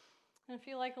 And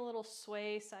feel like a little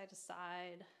sway side to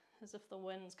side, as if the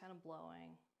wind's kind of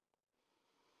blowing.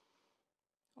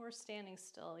 Or standing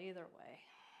still, either way.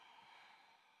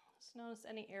 Just notice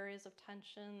any areas of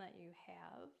tension that you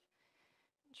have.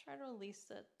 And try to release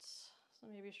it. So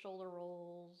maybe shoulder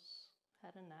rolls,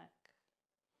 head and neck.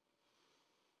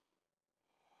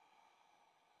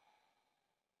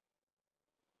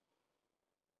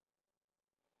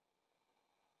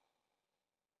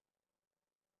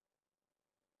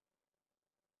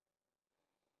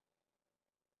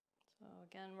 So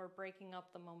again, we're breaking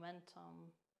up the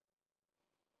momentum.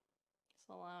 Just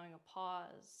allowing a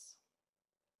pause.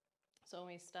 So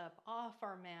when we step off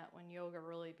our mat, when yoga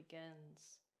really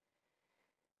begins,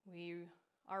 we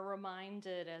are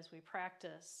reminded as we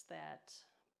practice that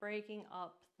breaking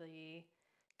up the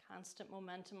constant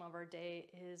momentum of our day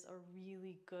is a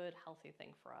really good, healthy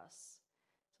thing for us.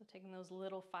 So taking those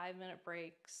little 5-minute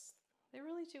breaks, they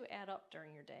really do add up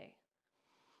during your day.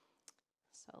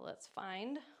 So let's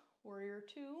find warrior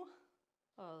 2,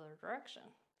 other direction.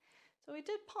 So we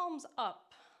did palms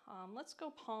up. Let's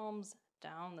go palms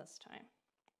down this time.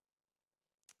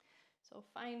 So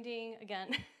finding,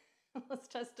 again, let's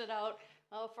test it out.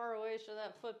 How far away should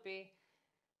that foot be?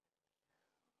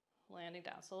 Landing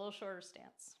down, so a little shorter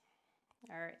stance.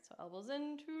 All right, so elbows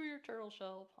into your turtle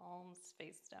shell, palms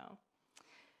face down.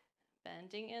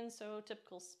 Bending in, so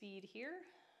typical speed here.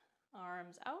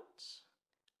 Arms out,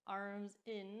 arms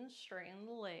in, straighten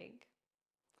the leg.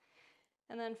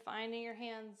 And then finding your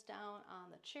hands down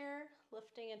on the chair,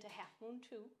 lifting into half moon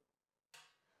 2.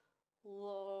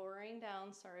 Lowering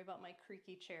down, sorry about my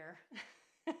creaky chair.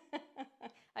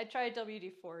 I tried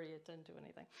WD-40, it didn't do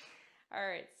anything. All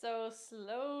right, so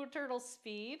slow turtle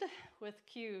speed with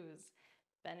cues.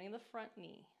 Bending the front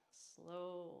knee,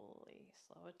 slowly,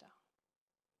 slow it down.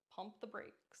 Pump the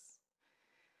brakes.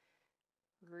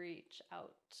 Reach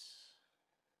out.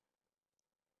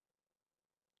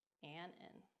 And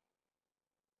in.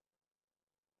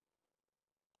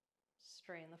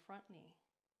 Straighten the front knee.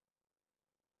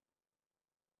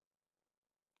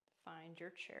 Find your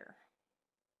chair.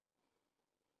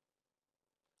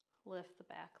 Lift the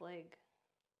back leg.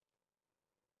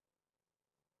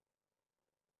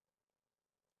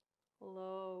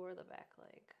 Lower the back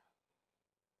leg.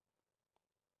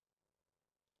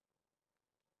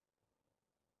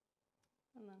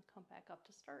 And then come back up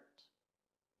to start.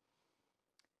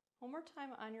 One more time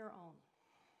on your own.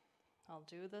 I'll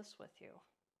do this with you.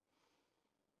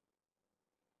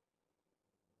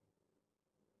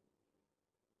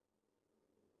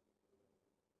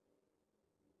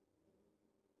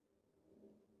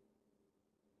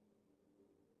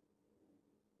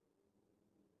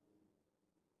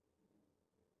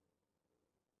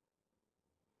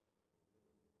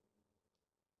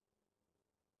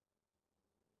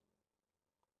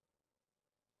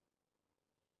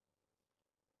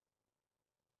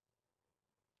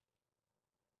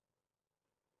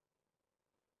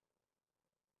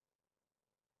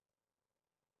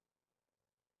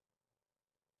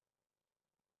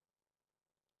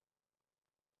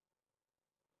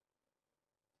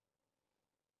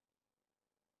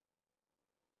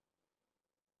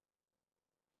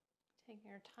 Taking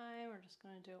your time, we're just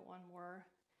going to do it one more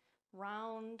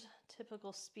round,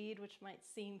 typical speed, which might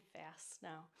seem fast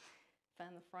now.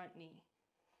 Bend the front knee.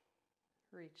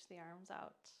 Reach the arms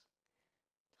out.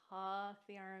 Tuck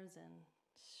the arms in.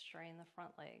 Strain the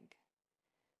front leg.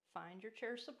 Find your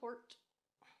chair support.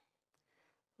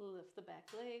 Lift the back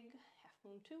leg. Half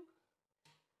moon 2.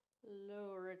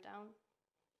 Lower it down.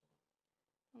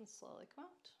 And slowly come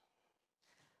out.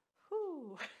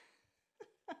 Whew.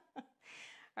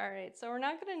 All right, so we're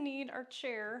not going to need our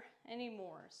chair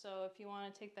anymore. So if you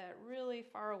want to take that really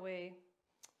far away,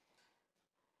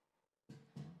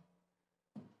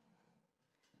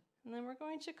 and then we're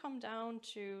going to come down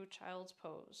to child's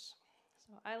pose.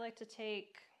 So I like to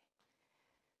take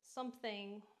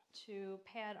something to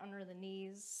pad under the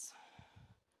knees.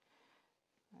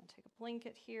 I'm going to take a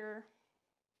blanket here.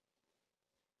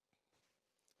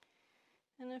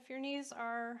 And if your knees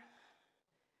are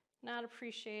not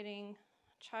appreciating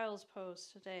child's pose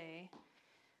today,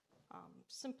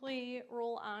 simply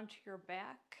roll onto your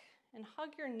back and hug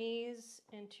your knees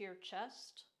into your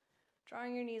chest,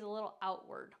 drawing your knees a little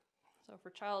outward. So for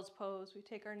child's pose, we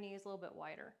take our knees a little bit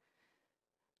wider.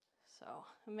 So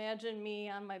imagine me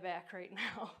on my back right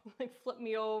now, like flip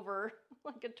me over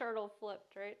like a turtle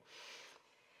flipped, right?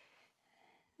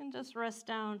 And just rest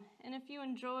down. And if you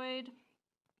enjoyed,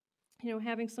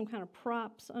 having some kind of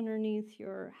props underneath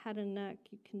your head and neck,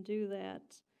 you can do that.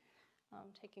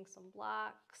 Taking some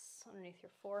blocks underneath your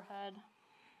forehead.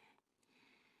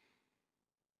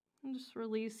 And just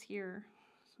release here.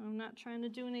 So I'm not trying to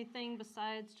do anything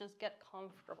besides just get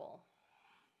comfortable.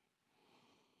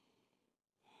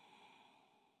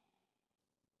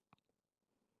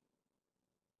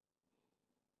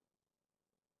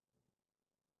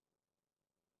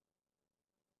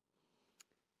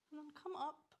 And then come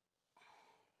up.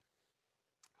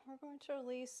 We're going to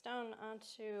release down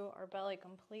onto our belly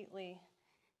completely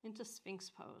into Sphinx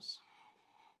pose.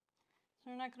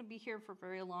 So we're not going to be here for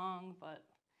very long, but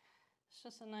it's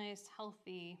just a nice,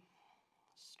 healthy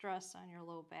stress on your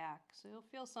low back. So you'll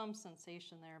feel some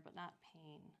sensation there, but not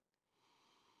pain.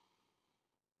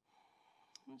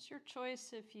 It's your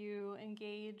choice if you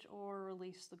engage or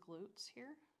release the glutes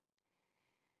here.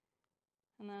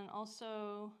 And then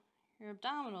also your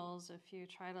abdominals, if you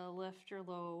try to lift your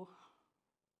low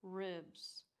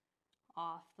ribs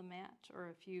off the mat, or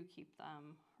if you keep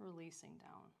them releasing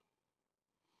down.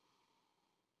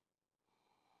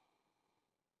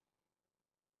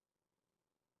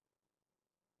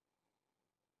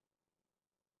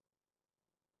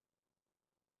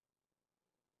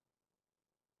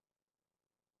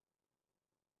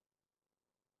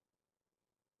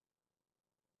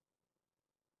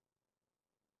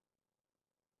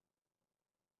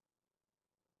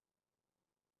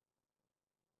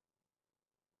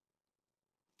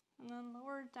 And then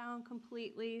lower it down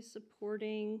completely,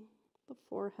 supporting the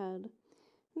forehead.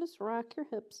 And just rock your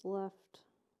hips left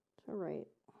to right.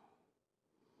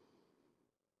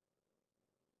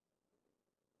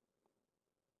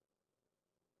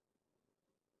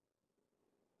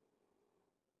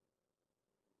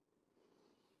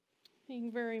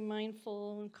 Being very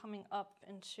mindful and coming up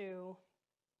into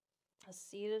a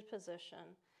seated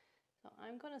position. So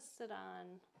I'm going to sit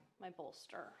on my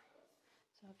bolster.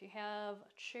 So if you have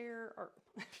a chair, or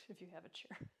if you have a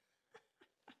chair,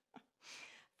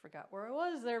 forgot where I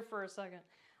was there for a second.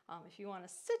 If you want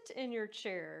to sit in your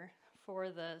chair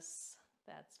for this,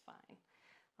 that's fine.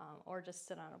 Or just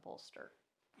sit on a bolster.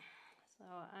 So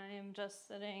I am just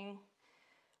sitting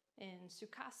in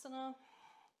Sukhasana,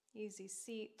 easy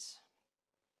seat.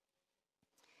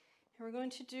 And we're going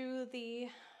to do the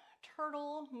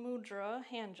turtle mudra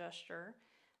hand gesture.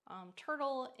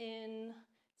 Turtle in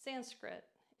Sanskrit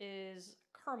is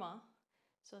Kurma.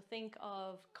 So think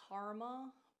of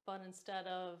karma, but instead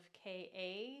of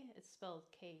K-A, it's spelled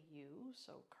K-U,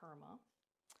 so Kurma.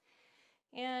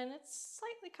 And it's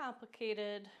slightly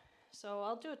complicated, so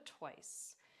I'll do it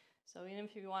twice. So even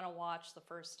if you want to watch the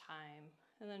first time,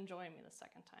 and then join me the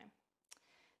second time.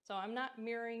 So I'm not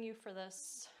mirroring you for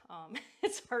this.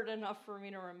 It's hard enough for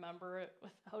me to remember it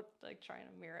without trying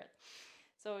to mirror it.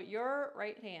 So your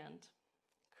right hand,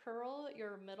 curl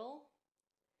your middle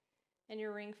and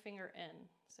your ring finger in.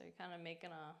 So you're kind of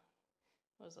making a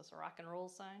rock and roll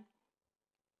sign?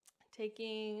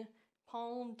 Taking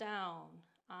palm down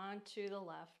onto the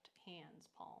left hand's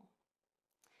palm.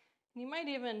 And you might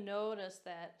even notice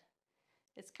that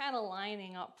it's kind of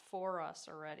lining up for us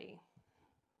already.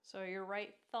 So your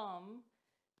right thumb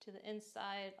to the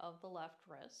inside of the left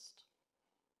wrist.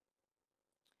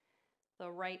 The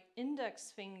right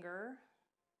index finger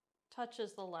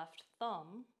touches the left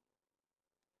thumb.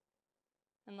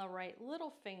 and the right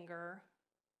little finger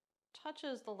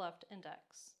touches the left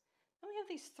index. Then we have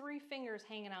these 3 fingers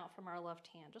hanging out from our left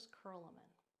hand. Just curl them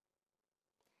in.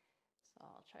 So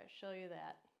I'll try to show you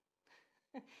that.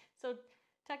 So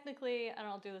technically, and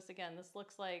I'll do this again, this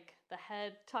looks like the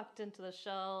head tucked into the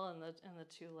shell and the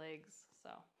 2 legs. So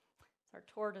it's our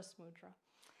tortoise mudra.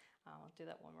 I'll do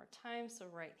that one more time. So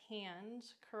right hand,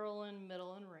 curl in,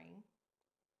 middle, and ring.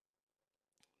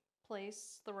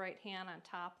 Place the right hand on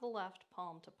top of the left,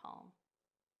 palm to palm.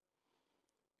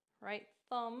 Right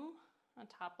thumb on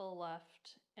top of the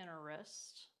left inner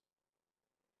wrist.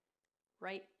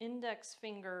 Right index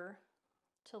finger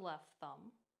to left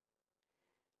thumb.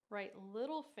 Right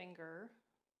little finger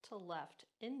to left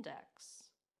index.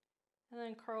 And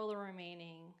then curl the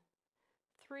remaining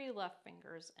 3 left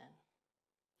fingers in.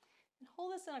 And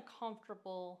hold this in a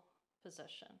comfortable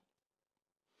position.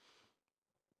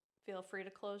 Feel free to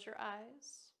close your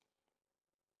eyes.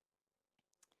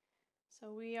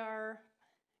 So we are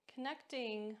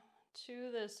connecting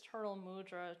to this turtle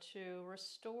mudra to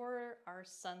restore our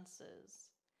senses.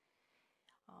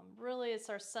 Really, it's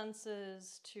our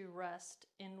senses to rest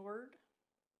inward,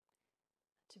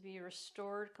 to be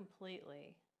restored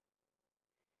completely,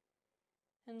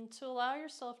 and to allow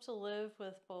yourself to live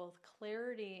with both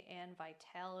clarity and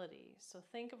vitality. So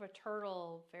think of a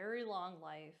turtle, very long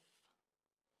life.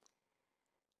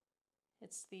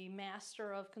 It's the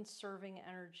master of conserving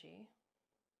energy.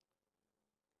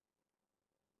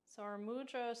 So our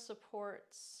mudra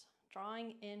supports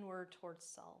drawing inward towards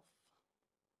self,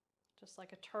 just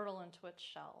like a turtle into its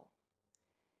shell,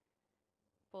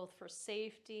 both for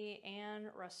safety and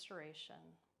restoration.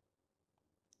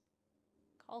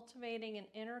 Cultivating an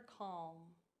inner calm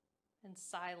and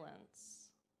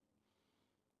silence.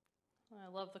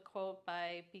 I love the quote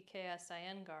by B.K.S.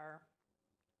 Iyengar.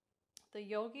 The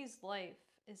yogi's life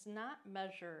is not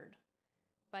measured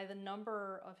by the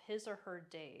number of his or her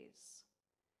days,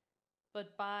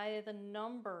 but by the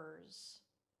numbers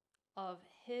of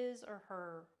his or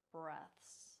her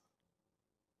breaths.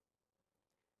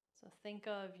 So think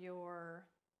of your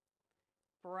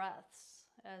breaths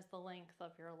as the length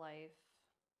of your life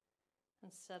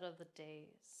instead of the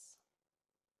days.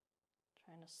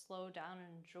 Trying to slow down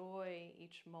and enjoy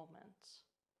each moment.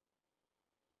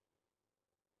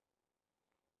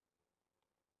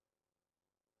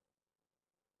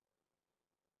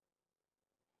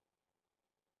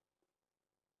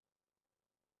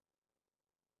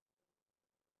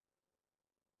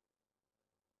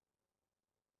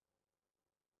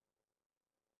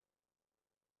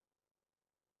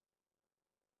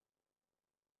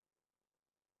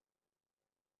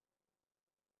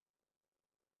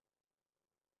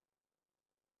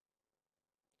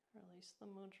 Release the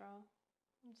mudra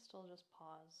and still just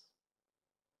pause.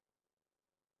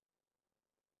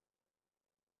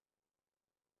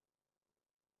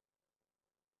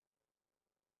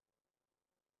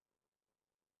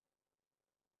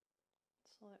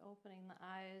 Slowly opening the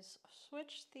eyes.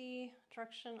 Switch the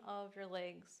direction of your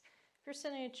legs. If you're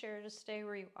sitting in a chair, just stay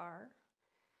where you are.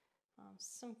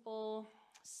 Simple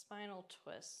spinal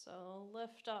twist. So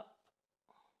lift up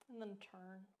and then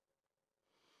turn.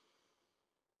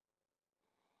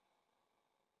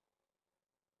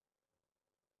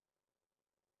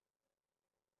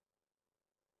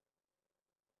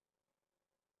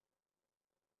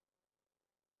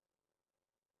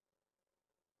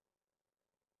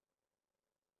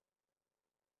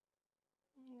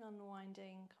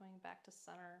 Unwinding, coming back to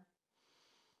center.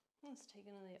 Let's take it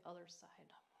to the other side.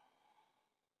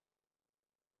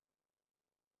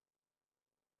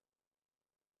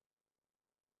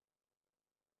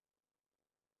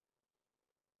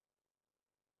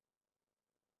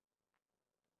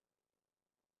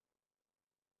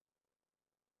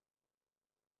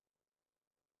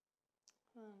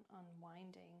 And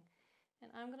unwinding.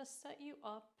 And I'm going to set you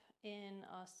up in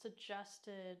a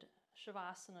suggested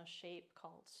Shavasana shape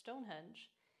called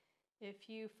Stonehenge. If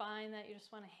you find that you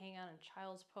just want to hang out in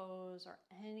child's pose or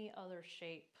any other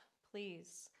shape,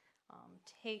 please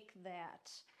take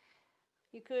that.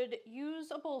 You could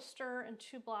use a bolster and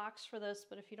 2 blocks for this,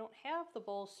 but if you don't have the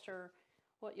bolster,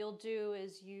 what you'll do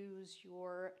is use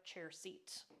your chair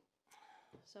seat.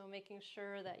 So making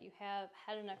sure that you have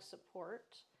head and neck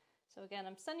support. So again,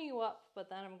 I'm sending you up, but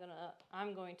then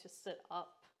I'm going to sit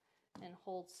up and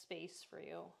hold space for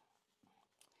you.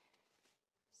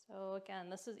 So again,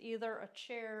 this is either a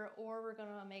chair or we're going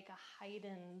to make a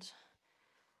heightened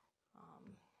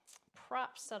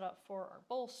prop setup for our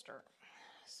bolster.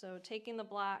 So taking the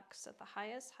blocks at the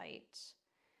highest height,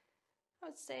 I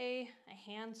would say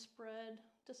a hand spread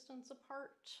distance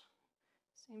apart.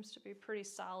 Seems to be pretty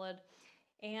solid.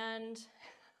 And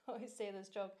always say this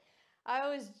joke. I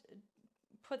always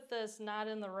put this not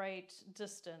in the right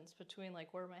distance between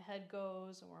like where my head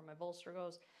goes and where my bolster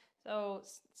goes. So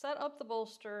set up the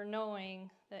bolster knowing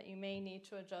that you may need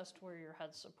to adjust where your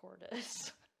head support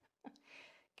is.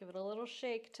 Give it a little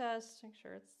shake test, make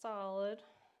sure it's solid.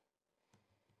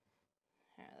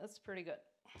 Yeah, that's pretty good.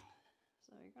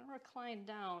 So you're going to recline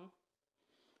down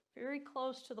very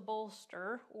close to the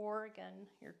bolster, or again,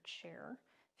 your chair.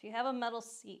 If you have a metal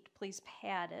seat, please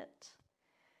pad it.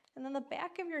 And then the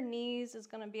back of your knees is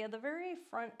going to be at the very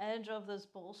front edge of this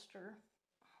bolster.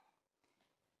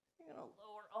 You're going to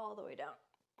lower all the way down.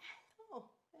 Oh,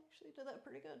 I actually did that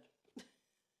pretty good.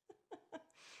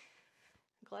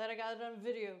 I'm glad I got it on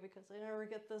video because I never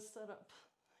get this set up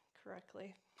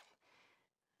correctly.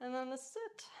 And then this is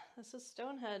it. This is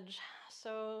Stonehenge.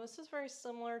 So this is very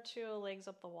similar to legs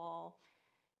up the wall.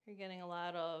 You're getting a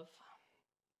lot of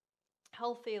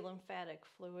healthy lymphatic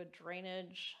fluid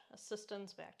drainage,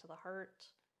 assistance back to the heart,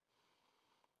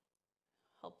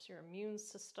 helps your immune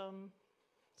system.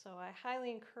 So I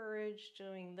highly encourage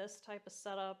doing this type of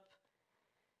setup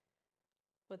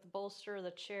with the bolster,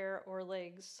 the chair, or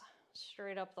legs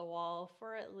straight up the wall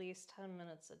for at least 10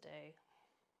 minutes a day.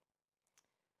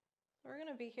 We're going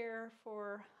to be here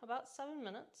for about 7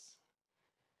 minutes.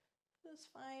 Just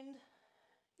find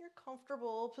your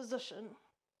comfortable position.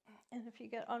 And if you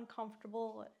get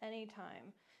uncomfortable at any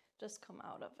time, just come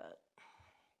out of it.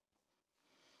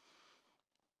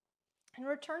 And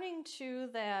returning to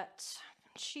that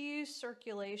chi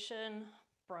circulation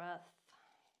breath,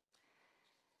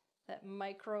 that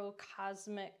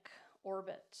microcosmic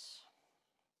orbit.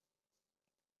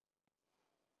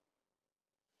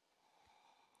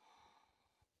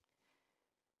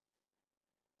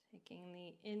 Taking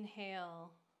the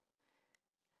inhale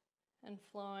and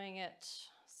flowing it,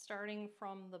 starting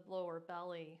from the lower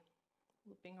belly,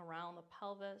 looping around the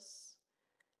pelvis,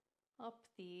 up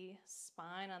the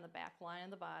spine on the back line of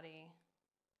the body,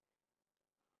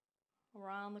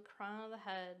 around the crown of the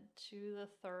head to the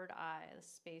third eye, the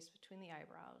space between the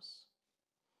eyebrows.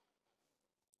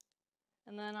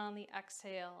 And then on the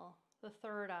exhale, the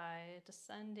third eye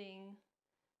descending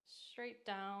straight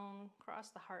down across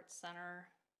the heart center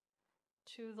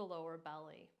to the lower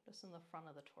belly, just in the front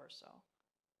of the torso.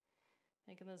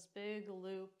 Making this big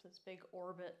loop, this big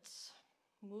orbit,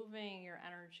 moving your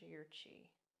energy, your chi.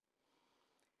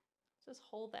 Just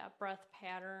hold that breath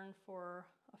pattern for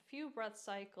a few breath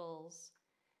cycles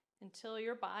until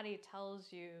your body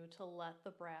tells you to let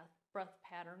the breath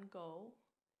pattern go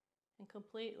and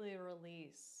completely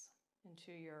release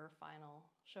into your final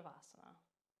Shavasana.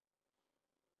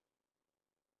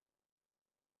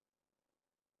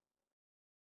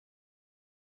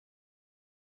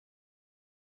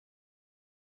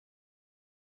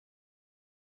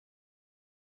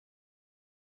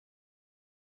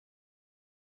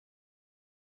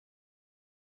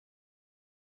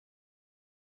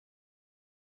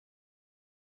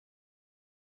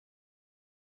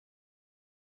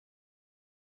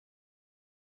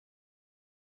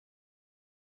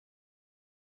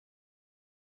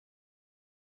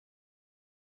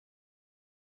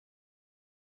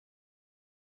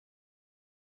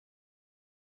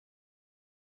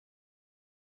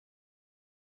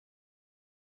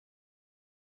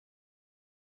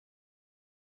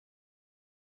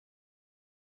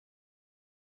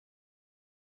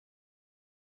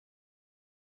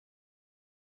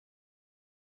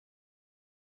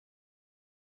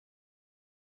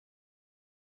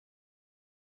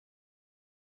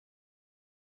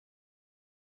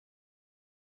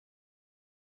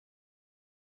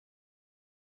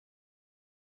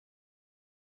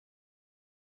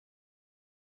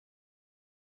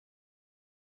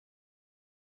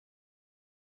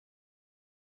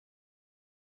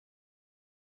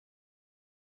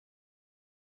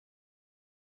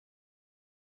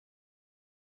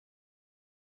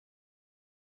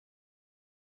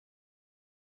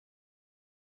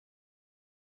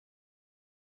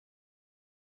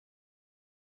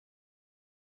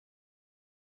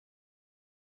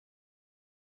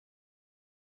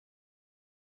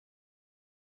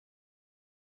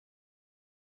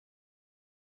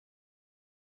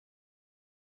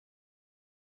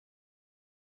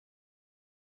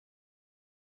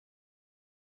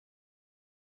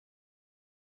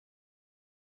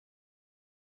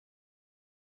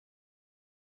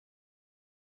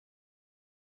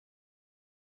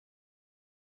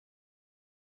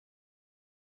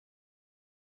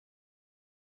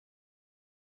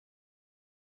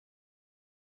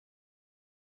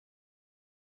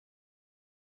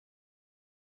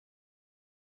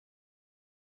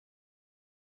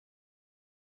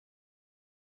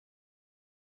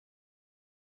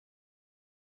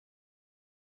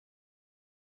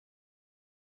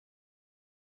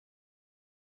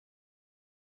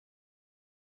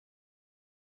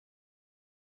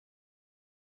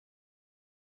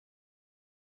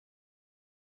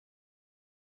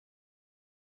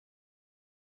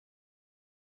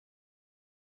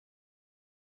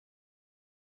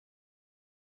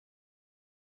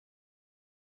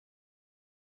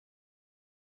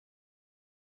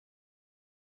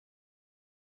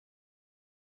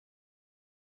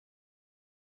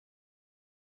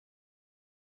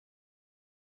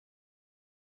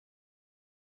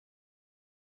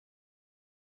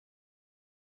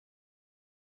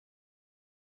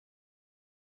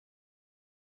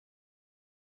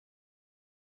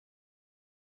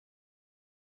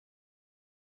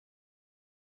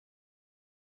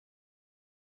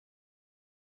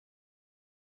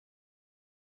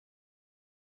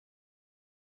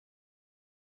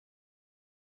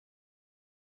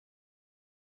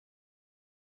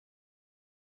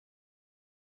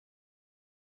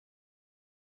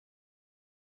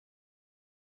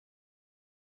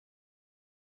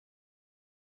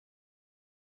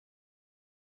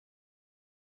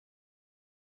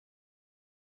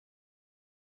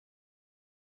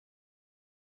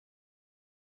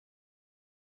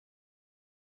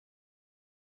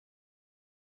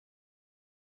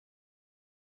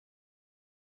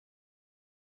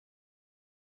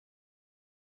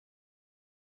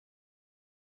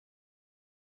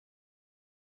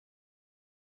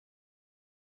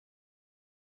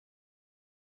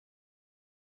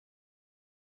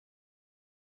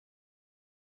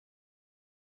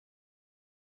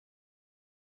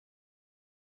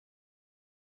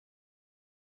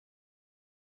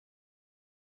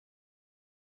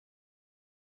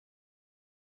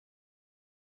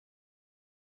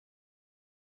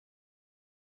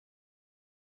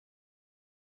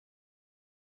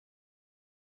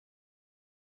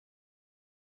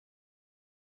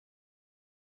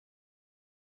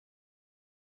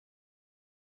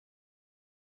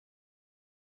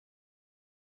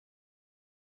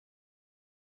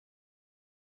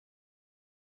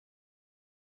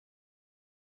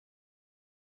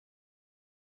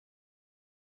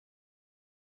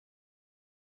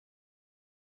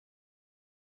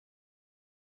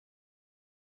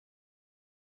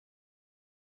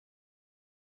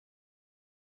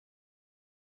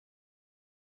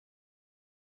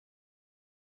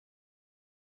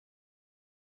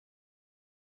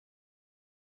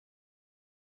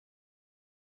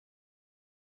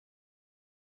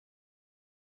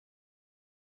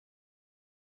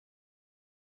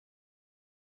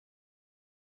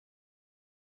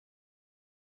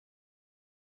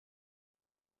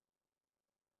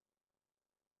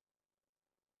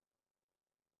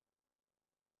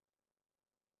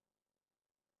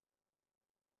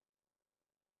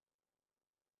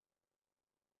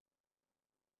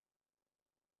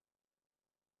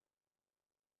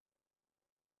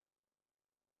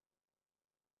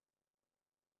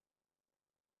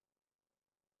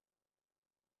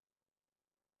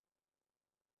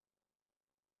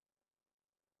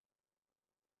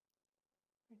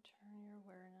 Turn your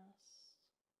awareness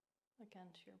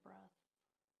again to your breath.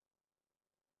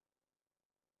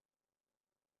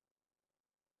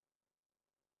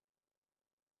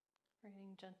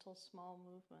 Creating gentle, small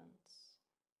movements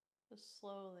to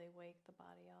slowly wake the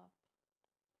body up.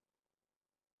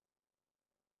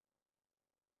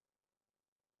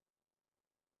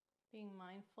 Being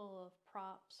mindful of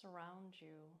props around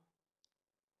you.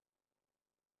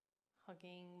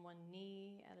 Hugging one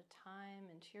knee at a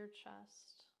time into your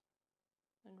chest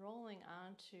and rolling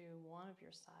onto one of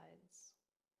your sides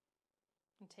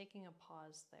and taking a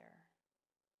pause there.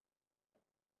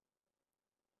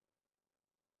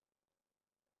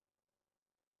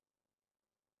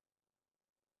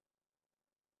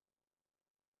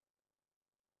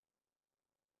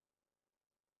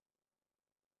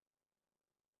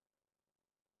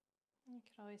 You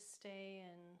can always stay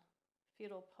in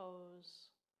fetal pose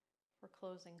for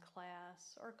closing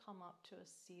class or come up to a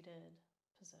seated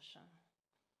position.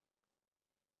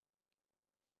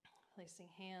 Placing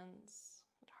hands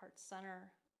at heart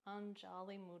center,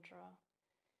 Anjali Mudra,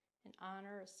 in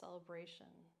honor of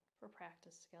celebration for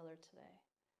practice together today.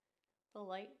 The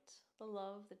light, the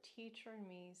love, the teacher in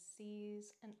me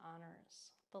sees and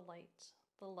honors the light,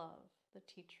 the love, the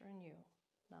teacher in you.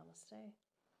 Namaste.